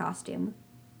back of my costume.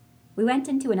 We went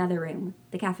into another room,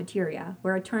 the cafeteria,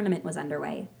 where a tournament was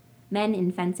underway. Men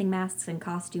in fencing masks and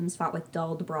costumes fought with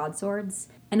dulled broadswords,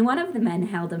 and one of the men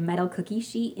held a metal cookie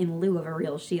sheet in lieu of a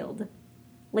real shield.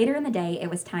 Later in the day, it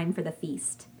was time for the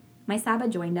feast. My Saba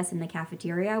joined us in the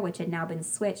cafeteria, which had now been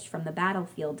switched from the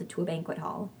battlefield to a banquet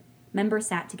hall. Members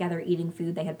sat together eating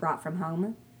food they had brought from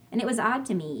home, and it was odd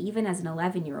to me, even as an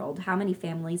 11-year-old, how many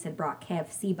families had brought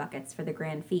KFC buckets for the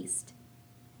grand feast.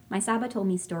 My Saba told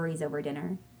me stories over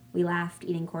dinner. We laughed,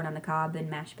 eating corn on the cob and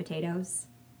mashed potatoes.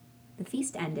 The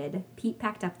feast ended, Pete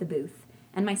packed up the booth,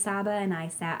 and my Saba and I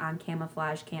sat on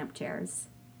camouflage camp chairs.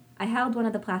 I held one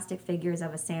of the plastic figures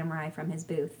of a samurai from his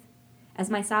booth. As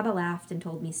my Saba laughed and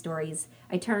told me stories,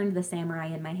 I turned the samurai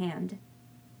in my hand.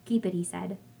 "Keep it," he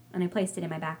said, and I placed it in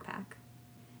my backpack.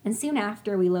 And soon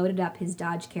after, we loaded up his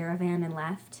Dodge Caravan and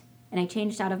left, and I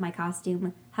changed out of my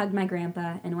costume, hugged my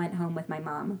grandpa, and went home with my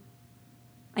mom.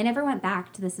 I never went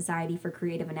back to the Society for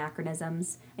Creative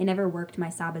Anachronisms. I never worked my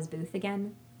Saba's booth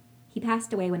again. He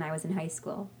passed away when I was in high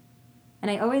school.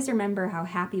 And I always remember how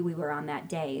happy we were on that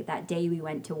day we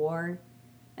went to war.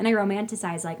 And I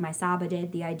romanticize, like my Saba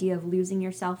did, the idea of losing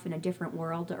yourself in a different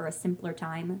world or a simpler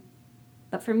time.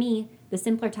 But for me, the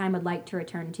simpler time I'd like to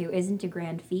return to isn't a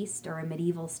grand feast or a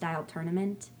medieval-style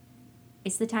tournament.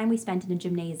 It's the time we spent in a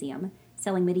gymnasium,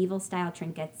 selling medieval-style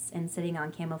trinkets and sitting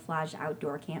on camouflage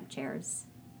outdoor camp chairs.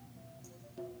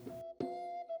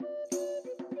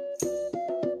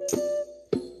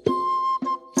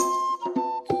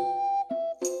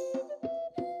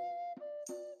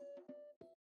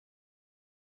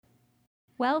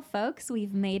 Well, folks,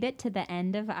 we've made it to the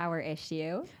end of our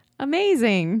issue.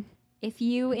 Amazing. If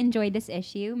you enjoyed this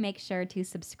issue, make sure to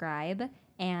subscribe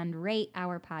and rate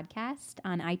our podcast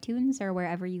on iTunes or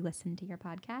wherever you listen to your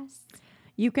podcasts.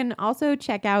 You can also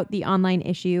check out the online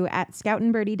issue at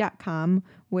scoutandbirdie.com,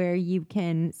 where you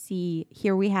can see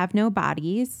Here We Have No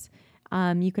Bodies.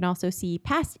 You can also see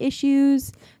past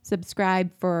issues,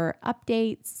 subscribe for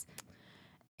updates,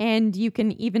 And you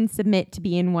can even submit to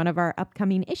be in one of our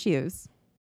upcoming issues.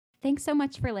 Thanks so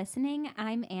much for listening.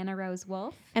 I'm Anna Rose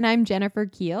Wolf. And I'm Jennifer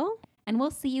Keel. And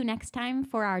we'll see you next time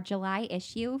for our July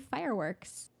issue,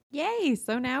 Fireworks. Yay!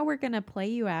 So now we're going to play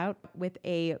you out with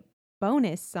a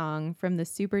bonus song from the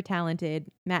super talented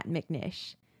Matt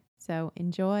McNish. So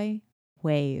enjoy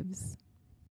Waves.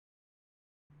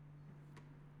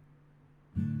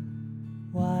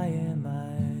 Why am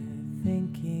I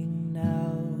thinking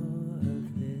now of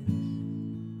this?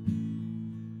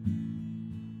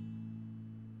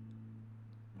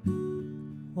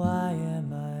 Why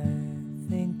am I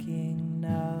thinking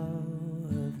now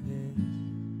of this?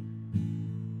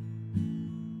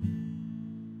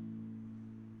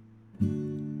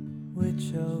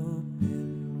 Which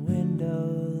open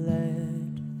window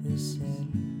let this in?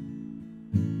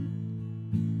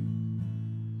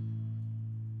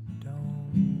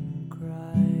 Don't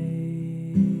cry,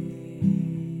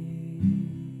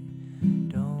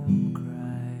 don't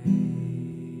cry,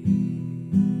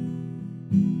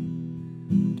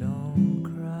 don't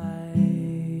cry,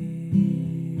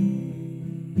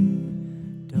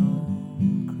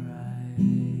 don't cry.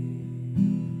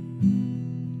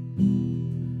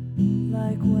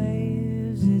 Like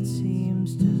waves it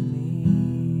seems to me,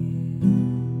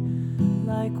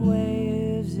 like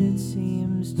waves it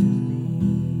seems to me.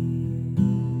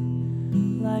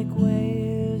 Like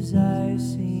waves, I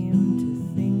seem to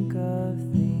think of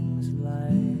things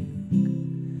like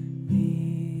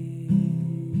these.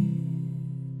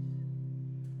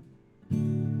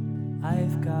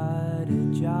 I've got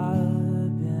a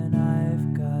job and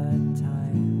I've got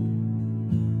time.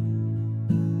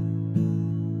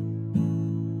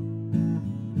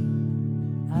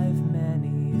 I've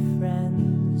many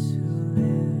friends who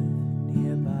live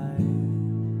nearby.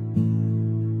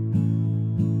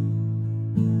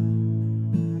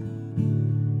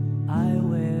 I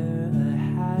wear a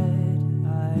hat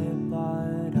I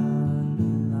bought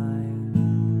online.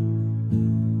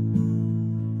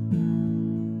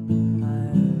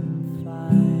 I'm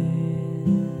fine.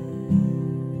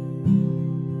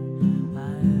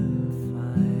 I'm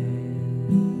fine.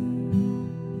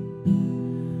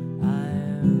 I'm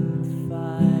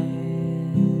fine.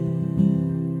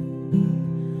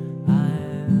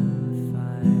 I'm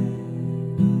fine.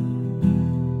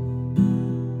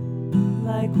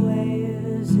 Like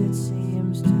waves it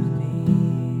seems to me,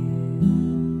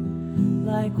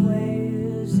 like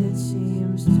waves it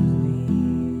seems to me,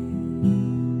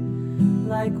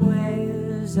 like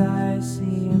waves I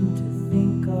seem to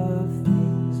think of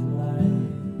things like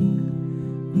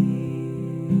these.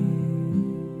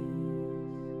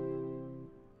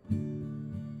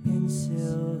 In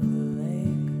Silver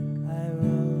Lake I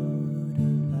rode a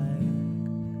bike,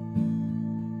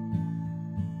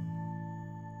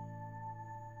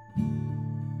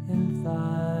 and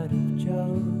thought of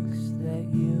jokes that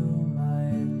you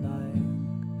might like.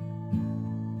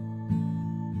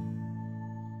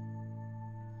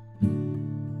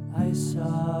 I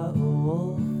saw a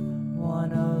wolf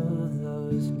one of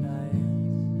those nights.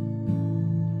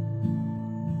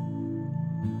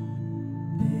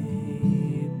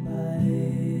 They bite,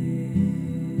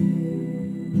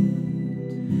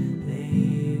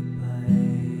 they bite,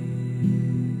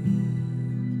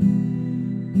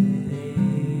 they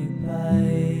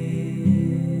bite,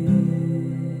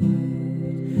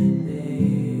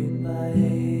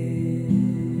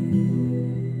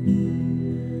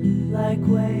 like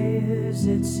waves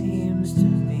it seems to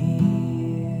me,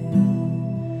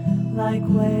 like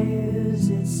waves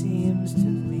it seems to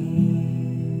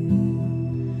me,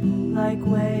 like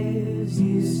waves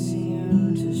you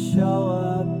seem to show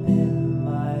up in